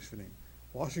air conditioning.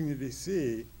 Washington,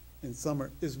 D.C. in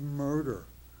summer is murder.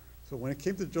 So when it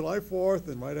came to July 4th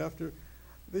and right after,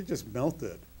 they just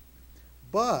melted.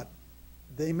 But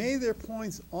they made their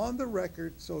points on the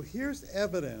record, so here's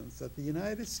evidence that the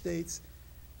United States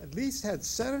at least had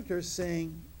senators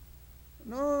saying,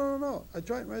 no, a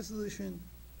joint resolution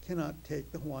cannot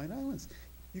take the Hawaiian Islands.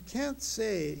 You can't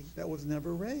say that was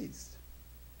never raised.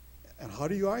 And how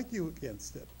do you argue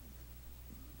against it?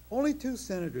 Only 2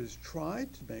 senators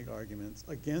tried to make arguments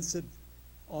against it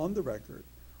on the record.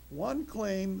 One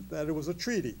claimed that it was a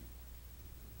treaty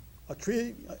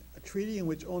in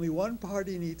which only one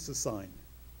party needs to sign,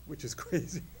 which is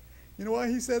crazy. You know why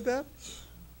he said that?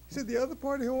 He said the other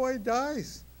party, Hawaii,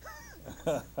 dies.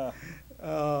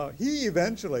 He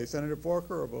eventually, Senator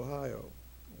Forker of Ohio,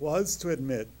 was to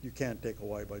admit you can't take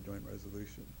Hawaii by joint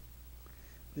resolution.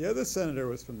 The other senator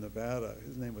was from Nevada.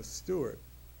 His name was Stewart.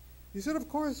 He said, of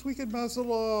course, we can pass a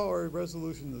law or a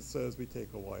resolution that says we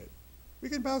take Hawaii. We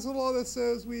can pass a law that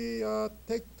says we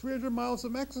take 300 miles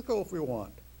of Mexico if we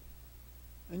want.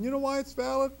 And you know why it's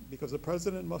valid? Because the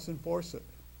president must enforce it.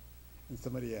 And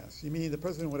somebody asks, you mean the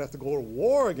president would have to go to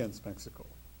war against Mexico?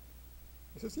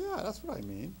 He says, yeah, that's what I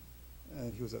mean.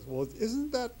 And he was asked, well,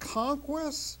 isn't that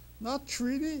conquest, not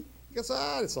treaty? He goes,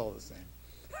 it's all the same.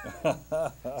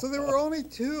 So there were only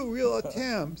two real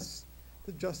attempts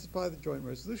to justify the joint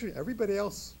resolution. Everybody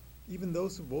else, even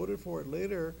those who voted for it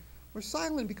later, were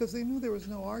silent because they knew there was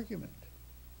no argument.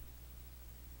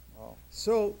 Wow.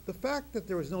 So the fact that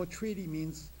there was no treaty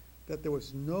means that there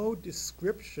was no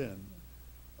description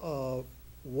of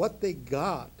what they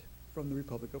got from the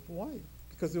Republic of Hawaii,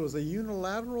 because there was a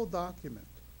unilateral document,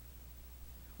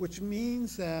 which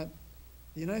means that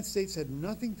the United States had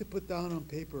nothing to put down on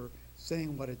paper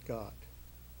saying what it got.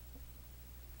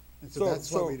 And so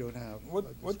that's why we don't have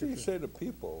What do you say to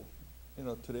people,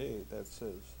 today that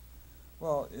says,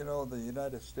 well, the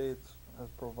United States has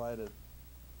provided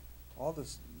all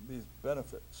these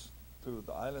benefits to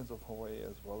the islands of Hawaii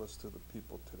as well as to the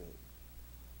people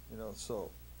today,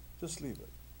 so just leave it.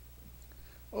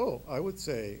 Oh, I would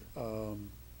say, well,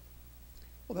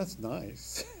 that's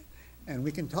nice. And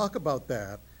we can talk about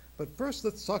that. But first,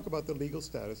 let's talk about the legal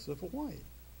status of Hawaii.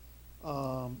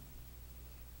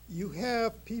 You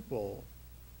have people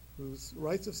whose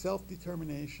rights of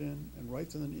self-determination and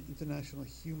rights in the international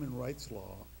human rights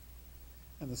law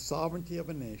and the sovereignty of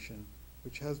a nation,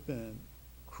 which has been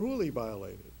cruelly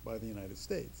violated by the United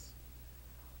States.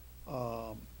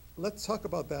 Let's talk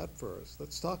about that first.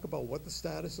 Let's talk about what the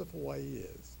status of Hawaii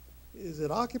is. Is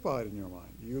it occupied in your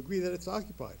mind? Do you agree that it's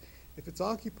occupied? If it's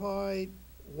occupied,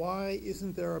 why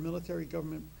isn't there a military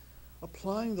government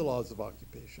applying the laws of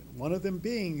occupation? One of them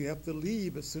being you have to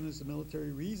leave as soon as the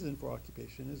military reason for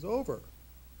occupation is over.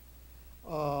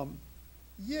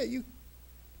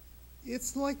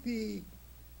 It's like the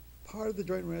part of the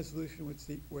joint resolution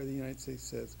where the United States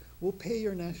says, we'll pay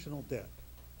your national debt,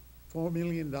 $4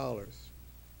 million.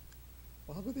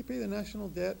 Well, how could they pay the national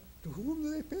debt? To whom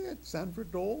do they pay it?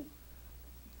 Sanford Dole?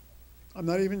 I'm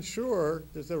not even sure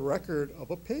there's a record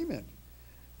of a payment.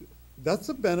 That's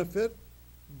a benefit,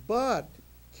 but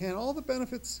can all the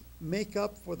benefits make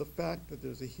up for the fact that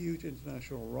there's a huge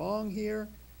international wrong here?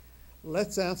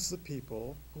 Let's ask the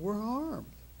people who were harmed.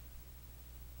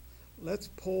 Let's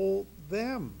poll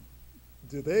them.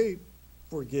 Do they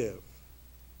forgive?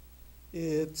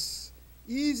 It's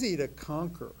easy to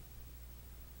conquer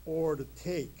or to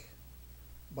take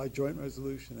by joint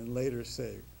resolution and later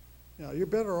say, you're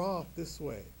better off this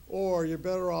way, or you're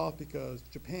better off because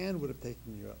Japan would have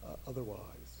taken you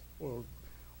otherwise, or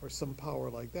some power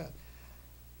like that.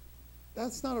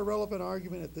 That's not a relevant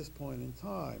argument at this point in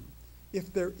time.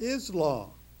 If there is law,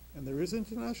 and there is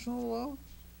international law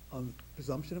on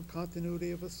presumption of continuity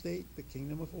of a state, the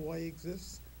Kingdom of Hawaii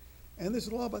exists, and there's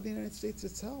a law by the United States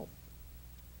itself.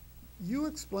 You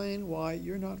explain why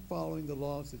you're not following the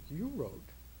laws that you wrote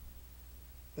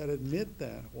that admit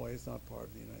that Hawaii is not part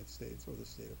of the United States or the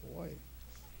state of Hawaii.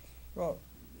 Well,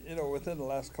 within the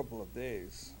last couple of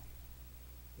days,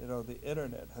 the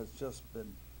internet has just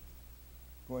been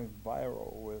going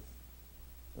viral with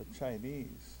the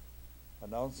Chinese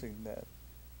announcing that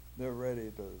they're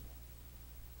ready to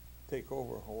take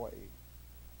over Hawaii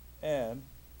and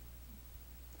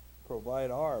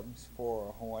provide arms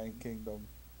for Hawaiian Kingdom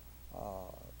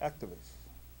activists.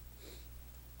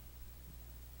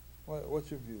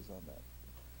 What's your views on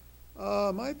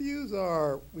that? My views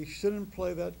are we shouldn't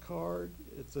play that card.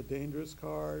 It's a dangerous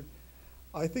card.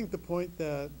 I think the point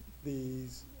that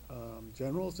these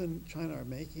generals in China are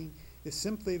making is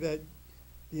simply that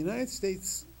the United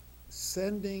States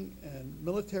sending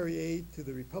military aid to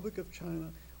the Republic of China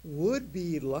would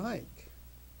be like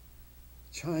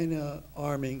China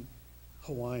arming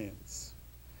Hawaiians.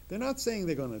 They're not saying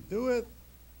they're going to do it.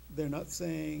 They're not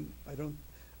saying,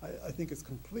 I think it's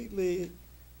completely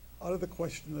out of the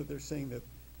question that they're saying that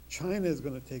China is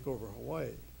going to take over Hawaii.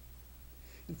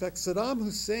 In fact, Saddam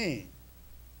Hussein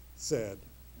said,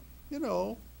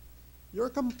 your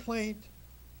complaint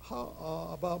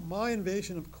about my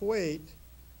invasion of Kuwait,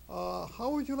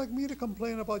 how would you like me to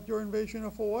complain about your invasion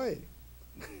of Hawaii?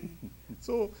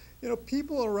 So,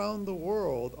 people around the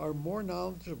world are more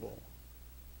knowledgeable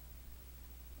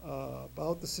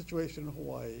about the situation in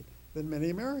Hawaii than many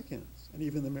Americans, and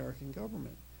even the American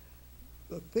government.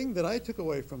 The thing that I took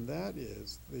away from that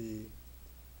is the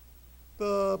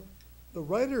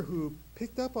writer who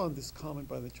picked up on this comment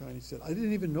by the Chinese said, I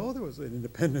didn't even know there was an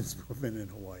independence movement in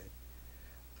Hawaii.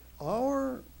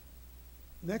 Our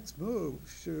next move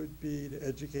should be to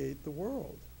educate the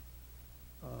world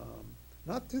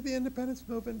not to the independence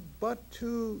movement, but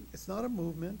to, it's not a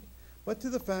movement, but to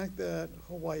the fact that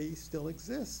Hawaii still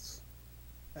exists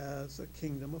as a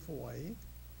kingdom of Hawaii,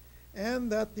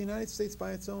 and that the United States,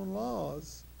 by its own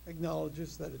laws,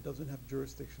 acknowledges that it doesn't have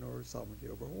jurisdiction or sovereignty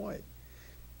over Hawaii.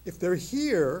 If they're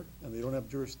here and they don't have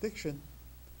jurisdiction,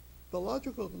 the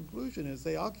logical conclusion is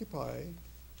they occupy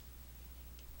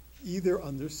either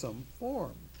under some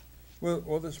form.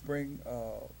 Will this bring,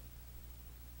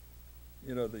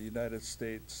 the United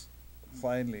States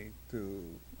finally to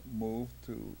move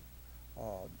to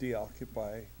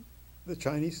deoccupy The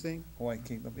Chinese thing? Hawaiian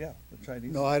Kingdom? Yeah, the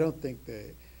Chinese. No, I don't think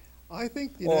I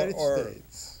think the Or- United or-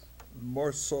 States,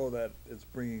 More so that it's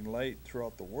bringing light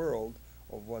throughout the world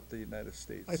of what the United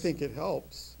States. I think it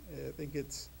helps. I think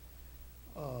it's,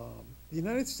 the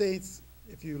United States,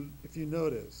 if you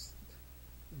notice,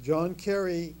 John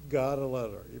Kerry got a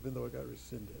letter, even though it got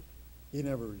rescinded. He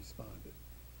never responded.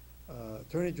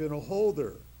 Attorney General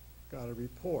Holder got a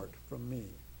report from me.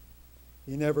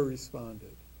 He never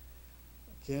responded.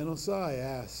 Ken Osai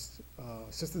asked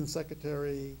Assistant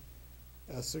Secretary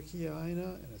Esther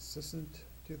Kiaina, an assistant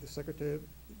to the Secretary of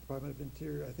the Department of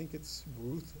Interior, I think it's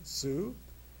Ruth Sue,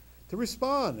 to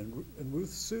respond. And Ruth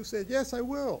Sue said, yes, I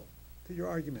will, to your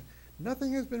argument.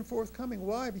 Nothing has been forthcoming.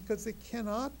 Why? Because they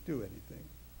cannot do anything.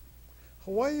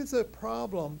 Hawaii is a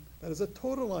problem that is a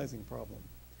totalizing problem.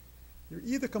 You're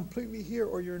either completely here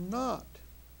or you're not.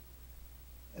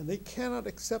 And they cannot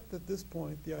accept at this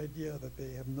point the idea that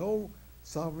they have no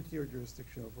sovereignty or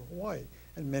jurisdiction over Hawaii.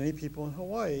 And many people in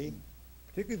Hawaii,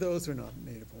 particularly those who are not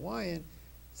Native Hawaiian,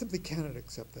 simply cannot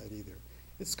accept that either.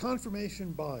 It's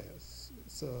confirmation bias.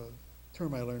 It's a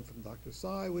term I learned from Dr.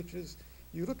 Tsai, which is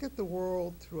you look at the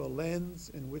world through a lens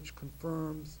in which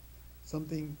confirms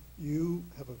something you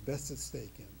have a vested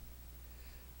stake in.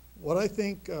 What I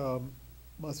think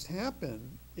must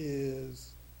happen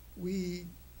is we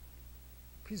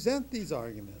present these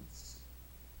arguments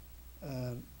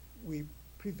and we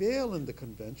prevail in the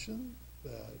convention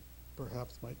that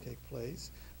perhaps might take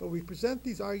place, but we present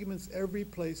these arguments every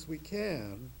place we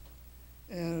can,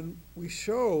 and we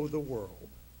show the world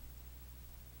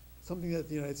something that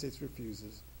the United States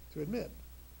refuses to admit.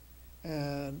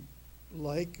 And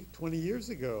like 20 years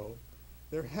ago,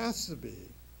 there has to be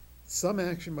some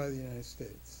action by the United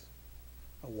States.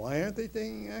 Now, why aren't they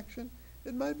taking action?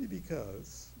 It might be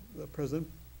because the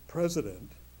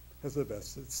president has a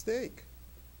vested stake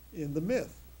in the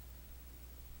myth.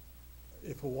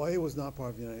 If Hawaii was not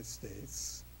part of the United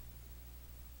States,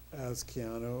 as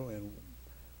Keanu and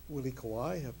Willie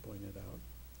Kauai have pointed out,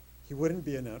 he wouldn't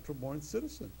be a natural-born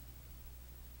citizen.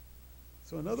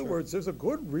 So in other words, there's a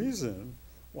good reason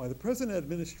why the present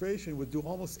administration would do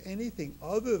almost anything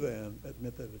other than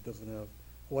admit that it doesn't have,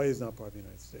 Hawaii is not part of the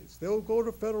United States. They'll go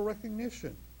to federal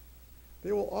recognition.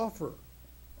 They will offer,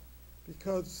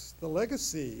 because the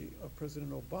legacy of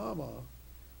President Obama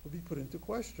will be put into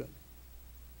question.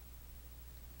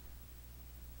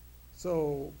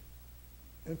 So,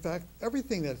 in fact,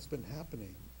 everything that's been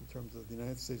happening in terms of the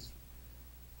United States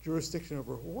jurisdiction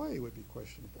over Hawaii would be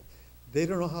questionable. They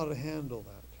don't know how to handle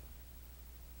that.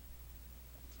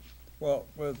 Well,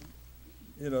 with,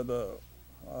 the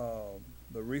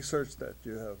research that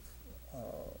you have,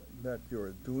 that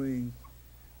you're doing,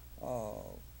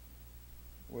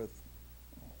 with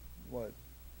what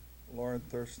Lauren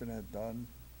Thurston had done,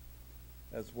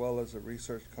 as well as the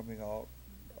research coming out,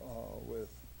 with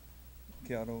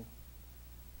Keanu,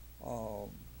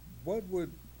 what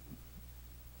would,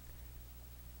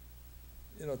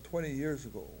 20 years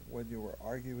ago, when you were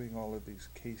arguing all of these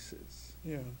cases,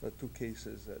 Yeah. the two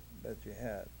cases that you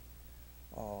had,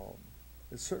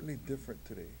 it's certainly different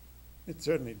today. It's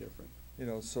certainly different.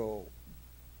 So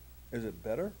is it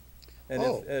better? And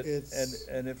Oh, if, it's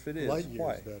and if it is, light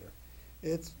why? years better.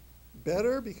 It's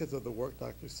better because of the work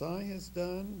Dr. Tsai has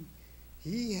done.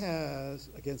 He has,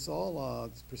 against all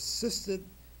odds, persisted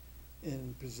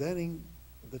in presenting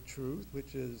the truth,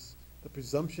 which is the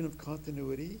presumption of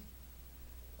continuity.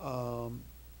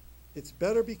 It's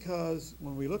better because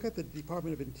when we look at the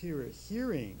Department of Interior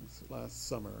hearings last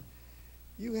summer,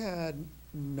 you had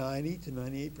 90 to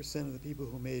 98% of the people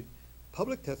who made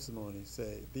public testimony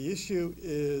say the issue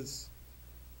is,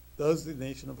 does the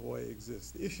nation of Hawaii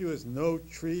exist? The issue is no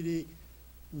treaty,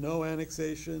 no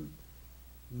annexation,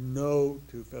 no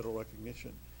to federal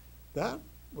recognition. That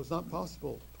was not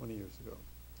possible 20 years ago.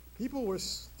 People were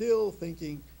still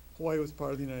thinking Hawaii was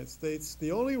part of the United States.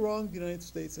 The only wrong the United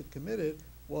States had committed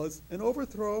was an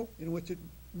overthrow in which it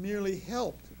merely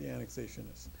helped the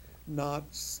annexationists, not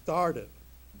started.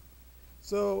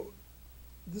 So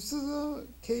this is a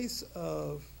case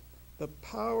of the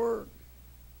power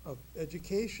of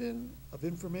education, of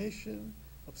information,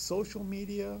 of social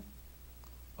media,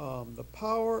 the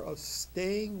power of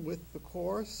staying with the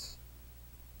course,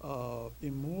 of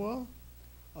imua,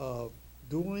 of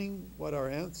doing what our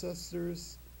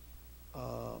ancestors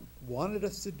wanted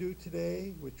us to do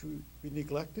today, which we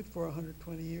neglected for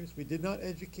 120 years. We did not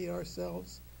educate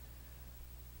ourselves.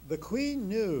 The Queen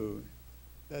knew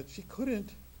that she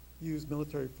couldn't use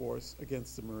military force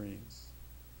against the Marines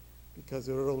because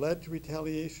it would have led to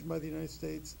retaliation by the United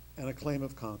States and a claim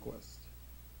of conquest.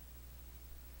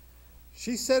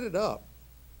 She set it up,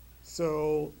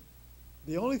 so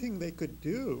the only thing they could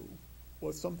do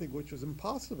was something which was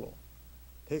impossible: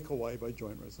 take Hawaii by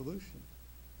joint resolution.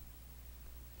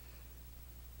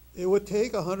 It would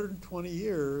take 120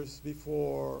 years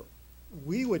before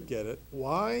we would get it.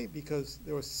 Why? Because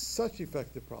there was such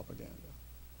effective propaganda,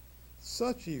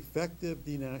 such effective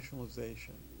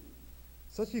denationalization,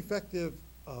 such effective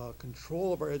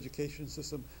control of our education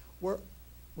system, where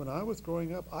when I was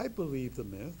growing up, I believed the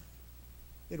myth.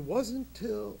 It wasn't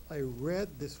until I read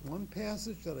this one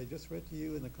passage that I just read to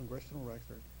you in the congressional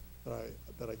record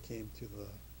that I came to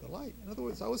the light. In other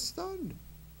words, I was stunned.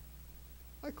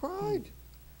 I cried.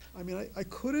 I mean, I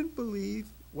couldn't believe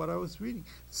what I was reading.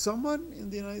 Someone in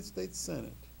the United States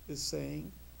Senate is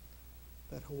saying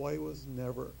that Hawaii was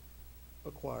never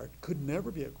acquired, could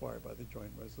never be acquired by the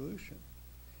joint resolution.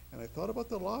 And I thought about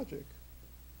the logic.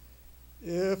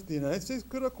 If the United States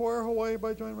could acquire Hawaii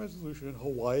by joint resolution,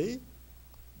 Hawaii,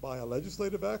 by a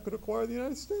legislative act, could acquire the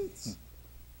United States.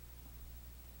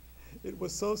 It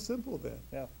was so simple then.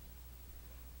 Yeah.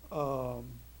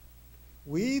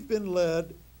 We've been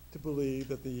led to believe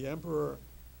that the emperor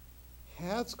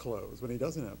has clothes when he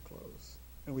doesn't have clothes.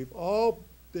 And we've all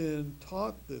been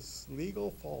taught this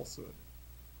legal falsehood.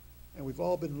 And we've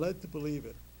all been led to believe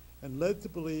it, and led to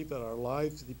believe that our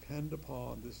lives depend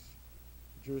upon this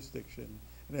jurisdiction,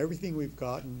 and everything we've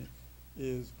gotten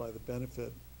is by the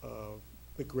benefit of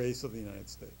the grace of the United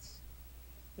States.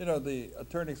 You know, the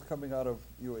attorneys coming out of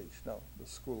UH now, the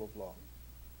School of Law,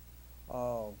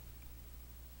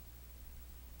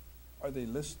 are they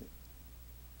listening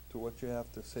to what you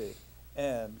have to say,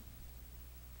 and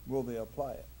will they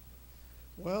apply it?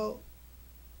 Well,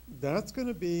 that's going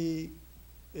to be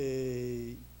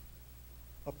a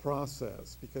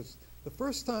process, because the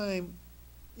first time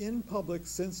in public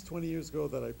since 20 years ago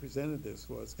that I presented this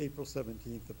was April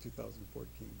 17th of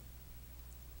 2014.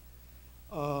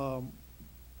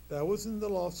 That was in the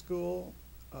law school.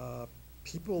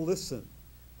 People listen.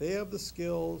 They have the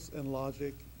skills and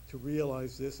logic to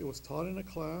realize this. It was taught in a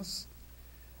class,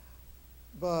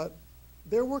 but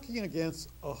they're working against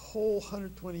a whole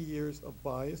 120 years of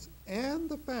bias and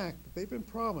the fact that they've been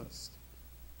promised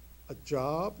a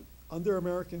job under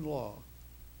American law,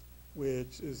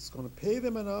 which is going to pay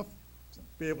them enough to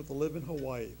be able to live in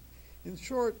Hawaii. In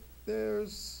short,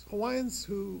 there's Hawaiians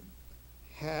who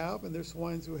have, and there's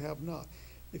Hawaiians who have not.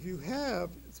 If you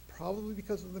have, it's probably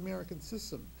because of the American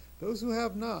system. Those who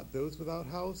have not, those without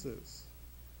houses,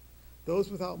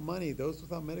 those without money, those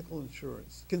without medical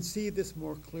insurance, can see this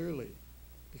more clearly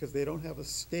because they don't have a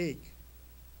stake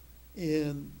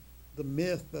in the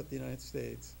myth that the United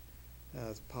States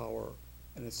has power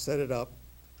and has set it up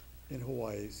in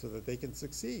Hawaii so that they can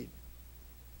succeed.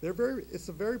 It's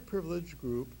a very privileged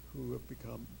group who have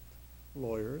become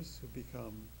lawyers, who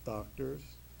become doctors.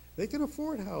 They can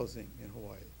afford housing in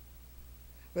Hawaii.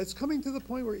 But it's coming to the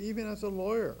point where even as a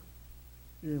lawyer,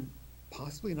 you're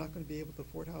possibly not going to be able to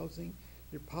afford housing.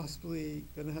 You're possibly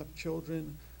going to have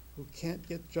children who can't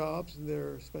get jobs in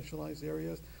their specialized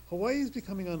areas. Hawaii is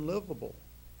becoming unlivable.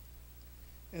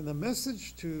 And the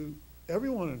message to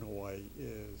everyone in Hawaii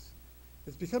is,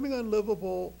 it's becoming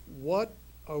unlivable. What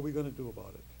are we going to do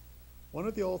about it? One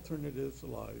of the alternatives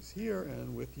lies here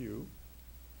and with you,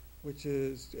 which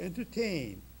is to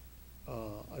entertain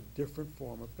a different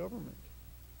form of government.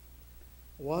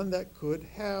 One that could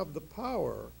have the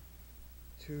power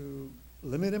to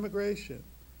limit immigration,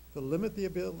 to limit the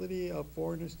ability of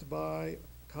foreigners to buy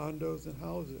condos and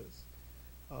houses,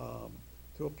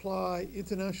 to apply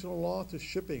international law to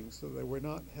shipping so that we're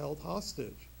not held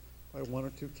hostage by one or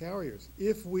two carriers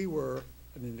if we were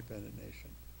an independent nation.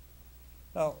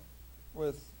 Now,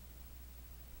 with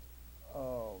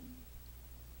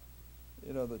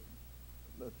you know, the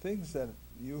things that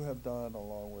you have done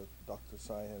along with Dr.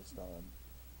 Tsai has done,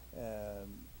 and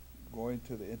going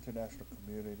to the international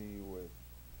community with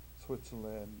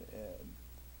Switzerland, and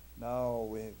now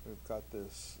we've got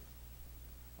this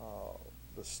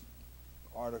this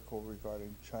article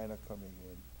regarding China coming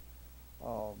in.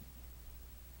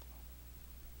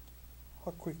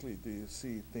 How quickly do you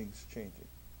see things changing?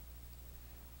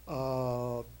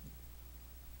 Uh,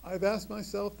 I've asked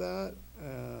myself that,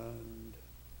 and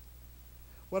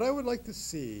what I would like to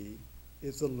see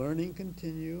is the learning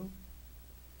continue.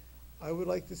 I would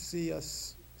like to see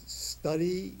us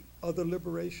study other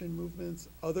liberation movements,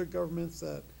 other governments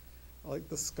that, like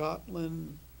the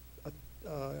Scotland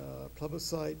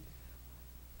plebiscite.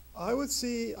 I would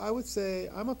say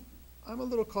I'm a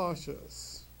little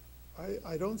cautious.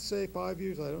 I don't say 5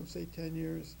 years. I don't say 10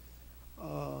 years.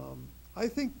 I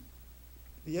think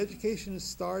the education is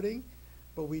starting,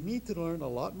 but we need to learn a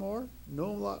lot more,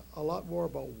 know a lot more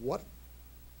about what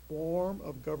form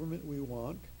of government we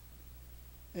want,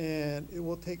 and it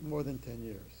will take more than 10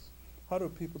 years. How do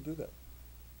people do that?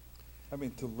 I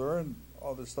mean, to learn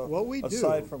all this stuff, What we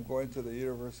aside do- from going to the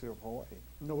University of Hawaii.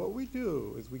 No, what we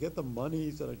do is we get the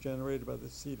monies that are generated by the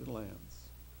ceded lands.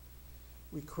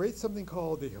 We create something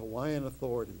called the Hawaiian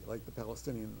Authority, like the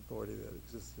Palestinian Authority that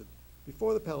existed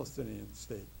before the Palestinian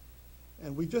state.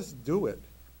 And we just do it.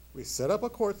 We set up a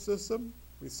court system,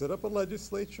 we set up a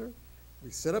legislature,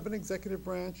 we set up an executive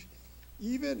branch.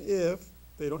 Even if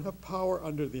they don't have power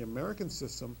under the American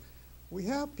system, we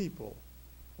have people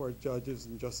who are judges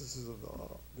and justices of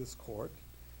this court.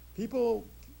 People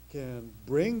can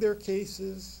bring their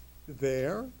cases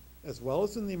there as well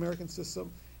as in the American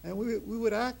system, and we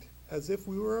would act as if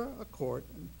we were a court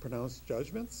and pronounce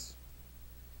judgments.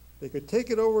 They could take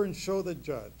it over and show the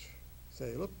judge,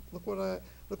 say, look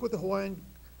what the Hawaiian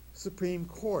Supreme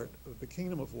Court of the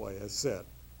Kingdom of Hawaii has said.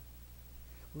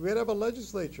 We would have a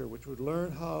legislature which would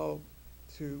learn how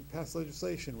to pass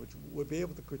legislation, which would be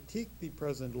able to critique the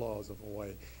present laws of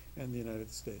Hawaii and the United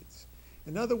States.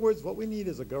 In other words, what we need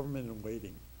is a government in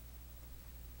waiting.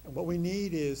 And what we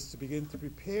need is to begin to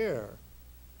prepare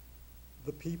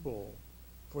the people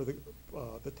for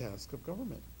the task of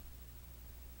government.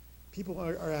 People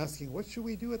are asking, what should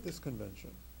we do at this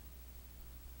convention?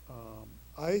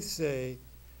 I say,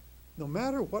 no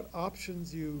matter what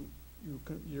options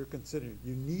you're considering,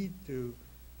 you need to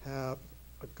have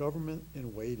a government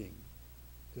in waiting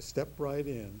to step right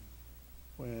in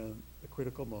when the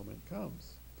critical moment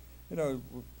comes. You know,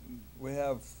 we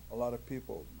have a lot of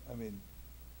people, I mean,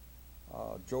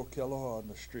 Joe Kealoha on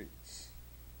the streets,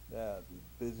 that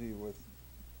busy with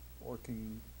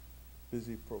working,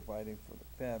 busy providing for the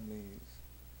families,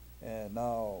 and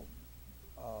now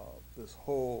this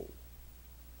whole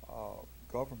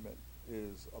government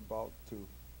is about to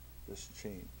just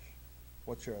change.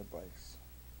 What's your advice?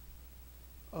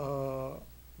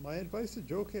 My advice to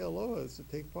Joe Kealoha is to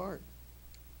take part.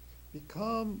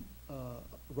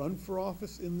 Run for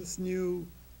office in this new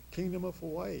Kingdom of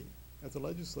Hawaii as a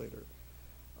legislator.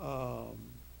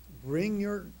 Bring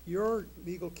your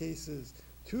legal cases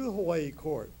to the Hawaii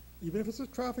court, even if it's a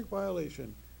traffic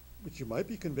violation, which you might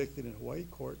be convicted in Hawaii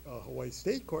court, Hawaii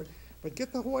State Court, but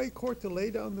get the Hawaii court to lay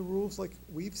down the rules like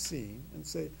we've seen and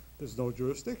say there's no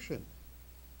jurisdiction.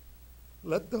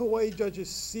 Let the Hawaii judges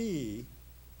see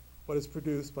what is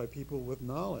produced by people with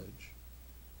knowledge.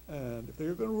 And if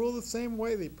they're going to rule the same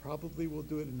way, they probably will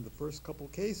do it in the first couple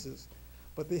cases.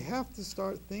 But they have to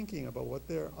start thinking about what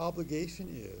their obligation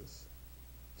is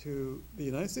to the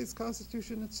United States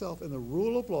Constitution itself and the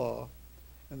rule of law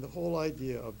and the whole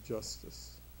idea of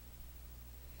justice.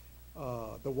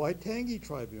 The Waitangi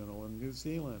Tribunal in New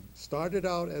Zealand started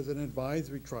out as an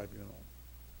advisory tribunal.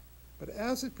 But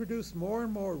as it produced more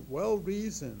and more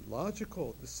well-reasoned,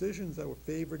 logical decisions that would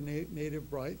favor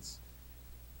native rights,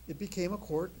 it became a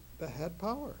court that had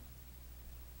power.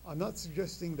 I'm not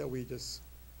suggesting that we just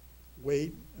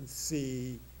wait and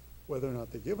see whether or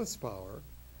not they give us power,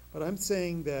 but I'm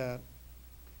saying that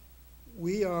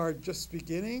we are just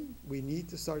beginning. We need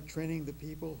to start training the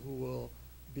people who will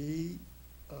be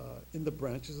in the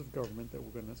branches of government that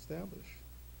we're going to establish.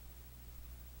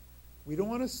 We don't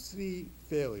want to see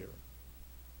failure.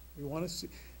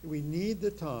 We need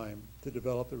the time to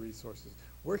develop the resources.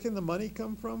 Where can the money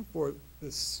come from for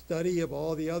the study of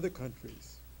all the other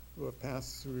countries who have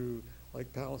passed through,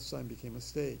 like Palestine became a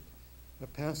state,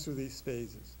 have passed through these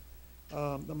phases?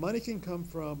 The money can come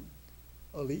from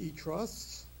ali'i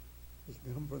trusts, it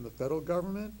can come from the federal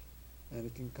government, and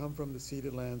it can come from the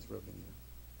ceded lands revenue.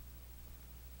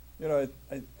 You know,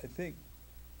 I think,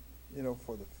 you know,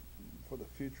 for the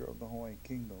future of the Hawaiian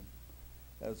Kingdom,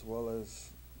 as well as,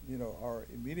 you know, our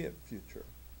immediate future,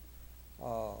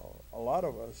 a lot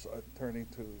of us are turning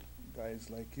to guys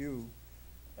like you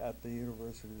at the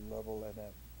university level and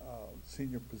at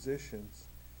senior positions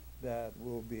that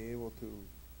will be able to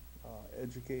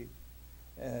educate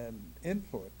and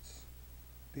influence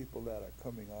people that are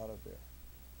coming out of there.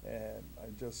 And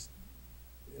I'm just,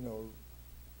 you know,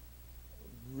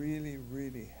 really,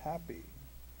 really happy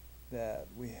that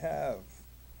we have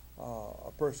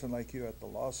a person like you at the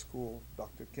law school,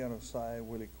 Dr. Ken Osai,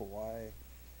 Willie Kawai,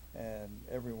 and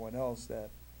everyone else that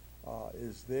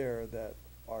is there that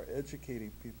are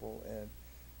educating people and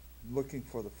looking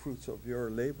for the fruits of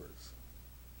your labors.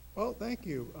 Well, thank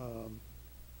you.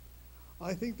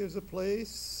 I think there's a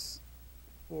place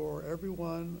for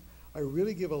everyone. I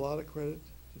really give a lot of credit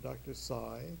to Dr.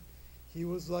 Sai. He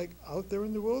was like out there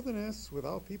in the wilderness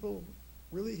without people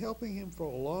really helping him for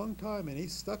a long time, and he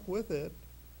stuck with it.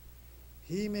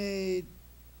 He made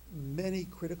many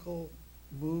critical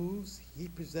moves. He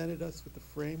presented us with the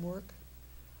framework.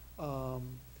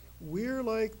 We're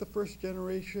like the first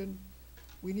generation.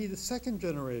 We need a second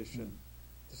generation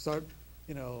to start,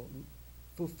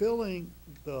 fulfilling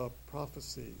the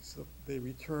prophecies of the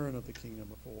return of the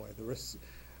Kingdom of Hawaii,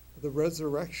 the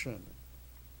resurrection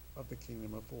of the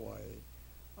Kingdom of Hawaii.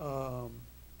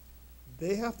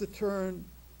 They have to turn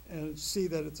and see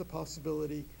that it's a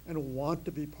possibility and want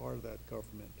to be part of that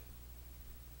government.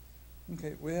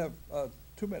 Okay, we have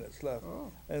 2 minutes left.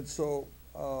 Oh. And so,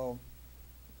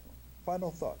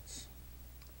 final thoughts.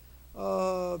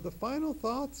 The final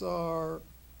thoughts are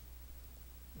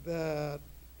that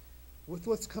with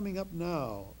what's coming up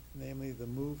now, namely the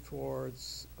move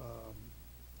towards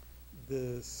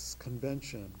this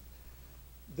convention,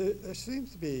 there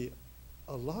seems to be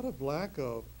a lot of lack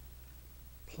of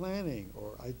planning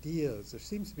or ideas. There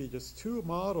seems to be just two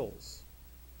models.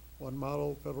 One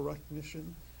model, federal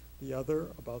recognition, the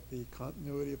other about the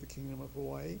continuity of the Kingdom of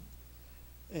Hawaii.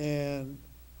 And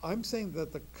I'm saying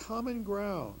that the common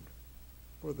ground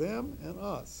for them and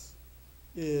us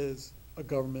is a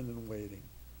government in waiting.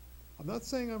 I'm not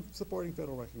saying I'm supporting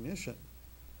federal recognition,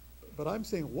 but I'm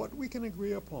saying what we can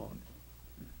agree upon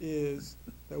is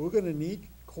that we're going to need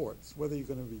courts, whether you're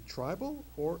going to be tribal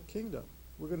or kingdom.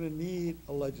 We're going to need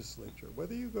a legislature,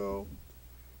 whether you go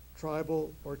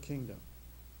tribal or kingdom.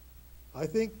 I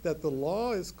think that the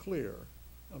law is clear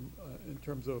in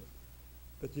terms of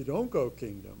that you don't go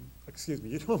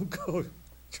you don't go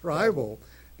tribal,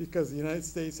 because the United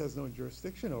States has no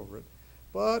jurisdiction over it.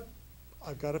 But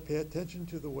I've got to pay attention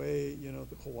to the way,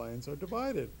 the Hawaiians are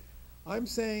divided. I'm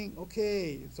saying,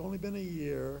 okay, it's only been a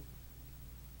year.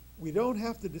 We don't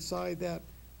have to decide that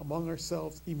among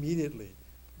ourselves immediately,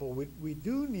 but we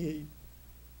do need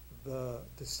to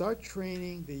start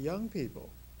training the young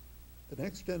people, the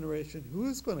next generation, who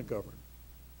is going to govern.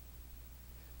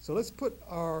 So let's put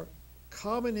our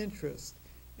common interest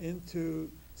into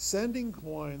sending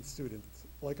Hawaiian students,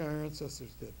 like our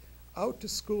ancestors did, out to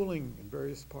schooling in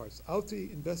various parts, out to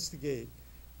investigate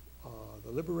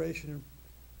the liberation and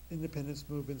independence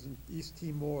movements in East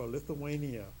Timor,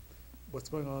 Lithuania, what's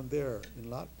going on there in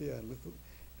Latvia and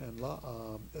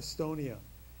Estonia.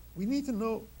 We need to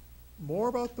know more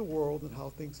about the world and how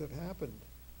things have happened.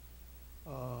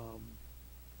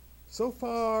 So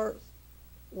far,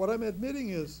 what I'm admitting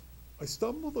is I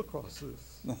stumbled across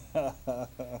this.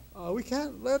 We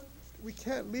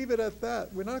can't leave it at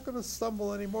that. We're not going to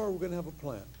stumble anymore. We're going to have a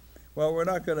plan. Well, we're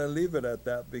not going to leave it at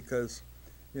that because,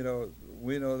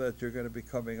 we know that you're going to be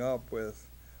coming up with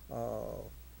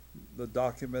the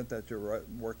document that you're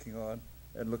working on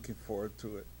and looking forward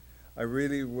to it. I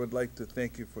really would like to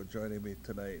thank you for joining me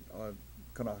tonight on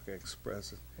Kanaka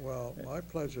Express. Well, my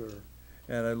pleasure.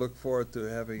 And I look forward to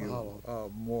having you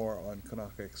more on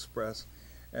Kanaka Express.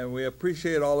 And we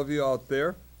appreciate all of you out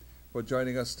there for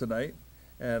joining us tonight.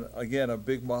 And again, a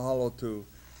big mahalo to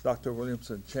Dr.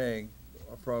 Williamson Chang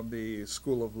from the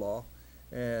School of Law.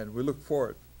 And we look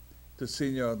forward to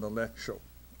seeing you on the next show.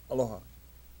 Aloha.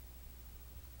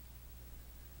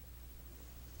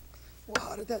 Well,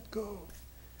 how did that go?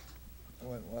 It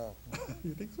went well.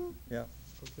 You think so? Yeah,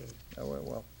 Okay. that went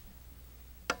well.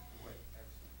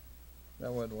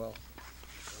 That went well.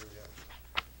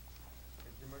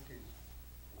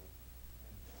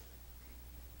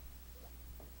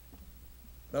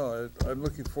 No, I'm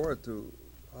looking forward to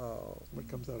What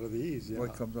comes out of these, yeah.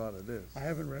 what comes out of this. I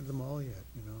haven't read them all yet,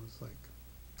 it's like,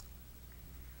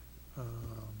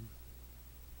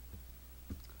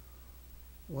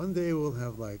 one day we'll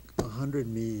have like 100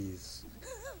 me's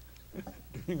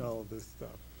doing all of this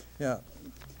stuff. Yeah,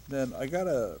 then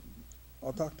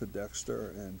I'll talk to Dexter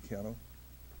and Keanu,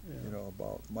 Yeah.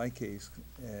 about my case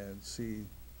and see,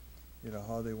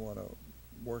 how they want to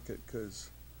work it. Because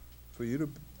for you to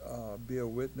be a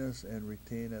witness and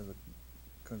retain as a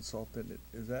consultant,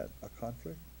 is that a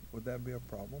conflict? Would that be a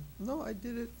problem? No, I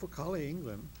did it for Kali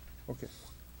England. Okay,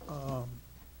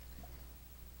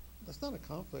 That's not a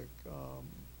conflict.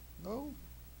 No,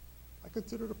 I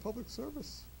consider it a public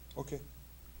service. okay,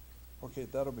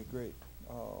 that'll be great.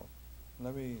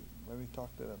 Let me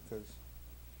talk to them because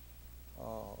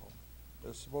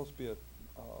there's supposed to be a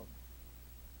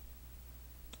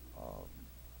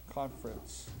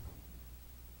conference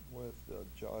with the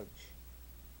judge,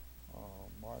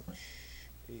 March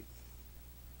 8th.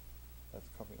 That's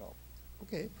coming up.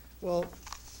 Okay, well,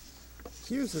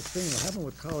 here's the thing, what happened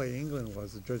with College England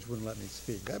was the judge wouldn't let me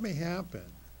speak. That may happen.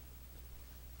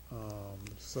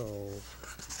 So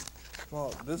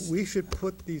Well, this, we should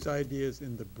put these ideas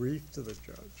in the brief to the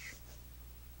judge,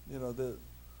 you know,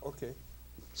 okay,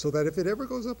 so that if it ever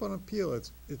goes up on appeal,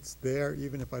 it's there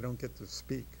even if I don't get to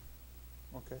speak.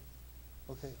 okay,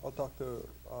 I'll talk to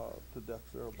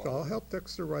Dexter about it. So I'll help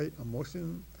Dexter write a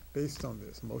motion based on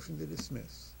this, motion to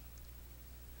dismiss.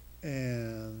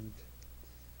 And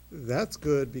that's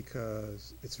good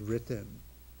because it's written.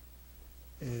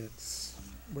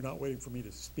 We're not waiting for me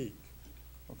to speak.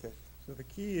 Okay, So the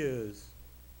key is,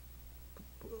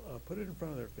 put it in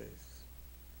front of their face.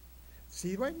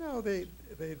 See, right now, they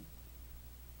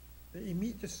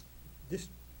just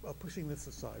pushing this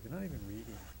aside, they're not even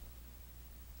reading.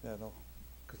 yeah, no,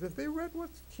 Because if they read what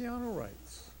Keanu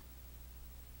writes,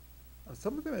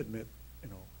 some of them admit, you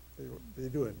know, they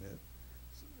do admit,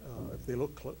 if they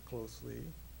look closely,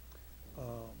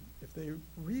 if they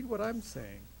read what I'm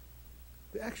saying,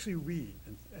 they actually read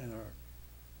and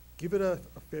give it a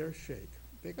fair shake.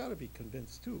 They gotta be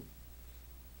convinced too.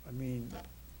 I mean,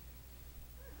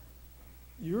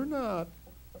 you're not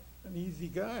an easy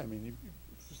guy. I mean,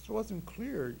 if this wasn't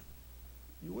clear,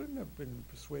 you wouldn't have been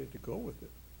persuaded to go with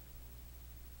it.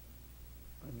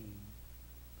 I mean,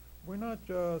 we're not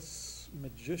just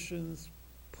magicians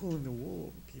pulling the wool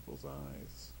over people's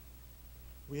eyes.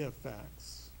 We have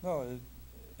facts. no,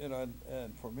 you know,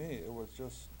 and for me, it was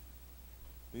just,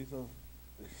 these are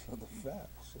the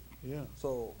facts. Yeah.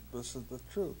 So this is the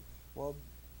truth. Well,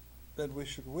 then we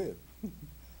should win.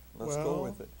 Let's go Well-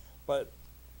 with it. But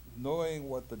knowing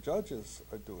what the judges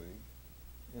are doing,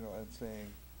 you know, and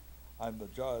saying, I'm the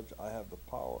judge, I have the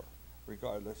power,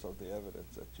 regardless of the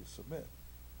evidence that you submit.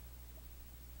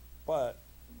 But,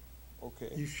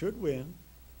 okay, You should win,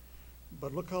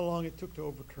 but look how long it took to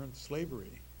overturn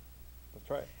slavery. that's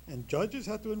right. And judges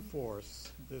had to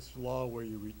enforce this law where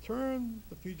you return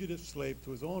the fugitive slave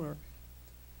to his owner.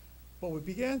 But we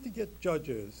began to get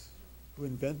judges who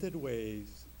invented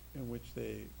ways in which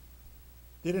they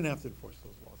didn't have to enforce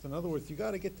those laws. In other words, you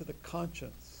gotta get to the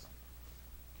conscience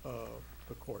of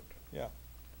the court. Yeah,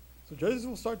 So judges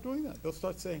will start doing that. They'll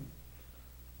start saying,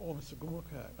 oh, Mr.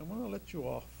 Gumurkak, I'm gonna let you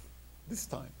off this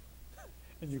time.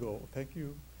 And you go, thank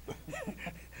you.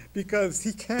 Because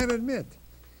he can't admit.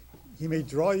 He may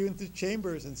draw you into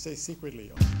chambers and say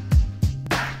secretly,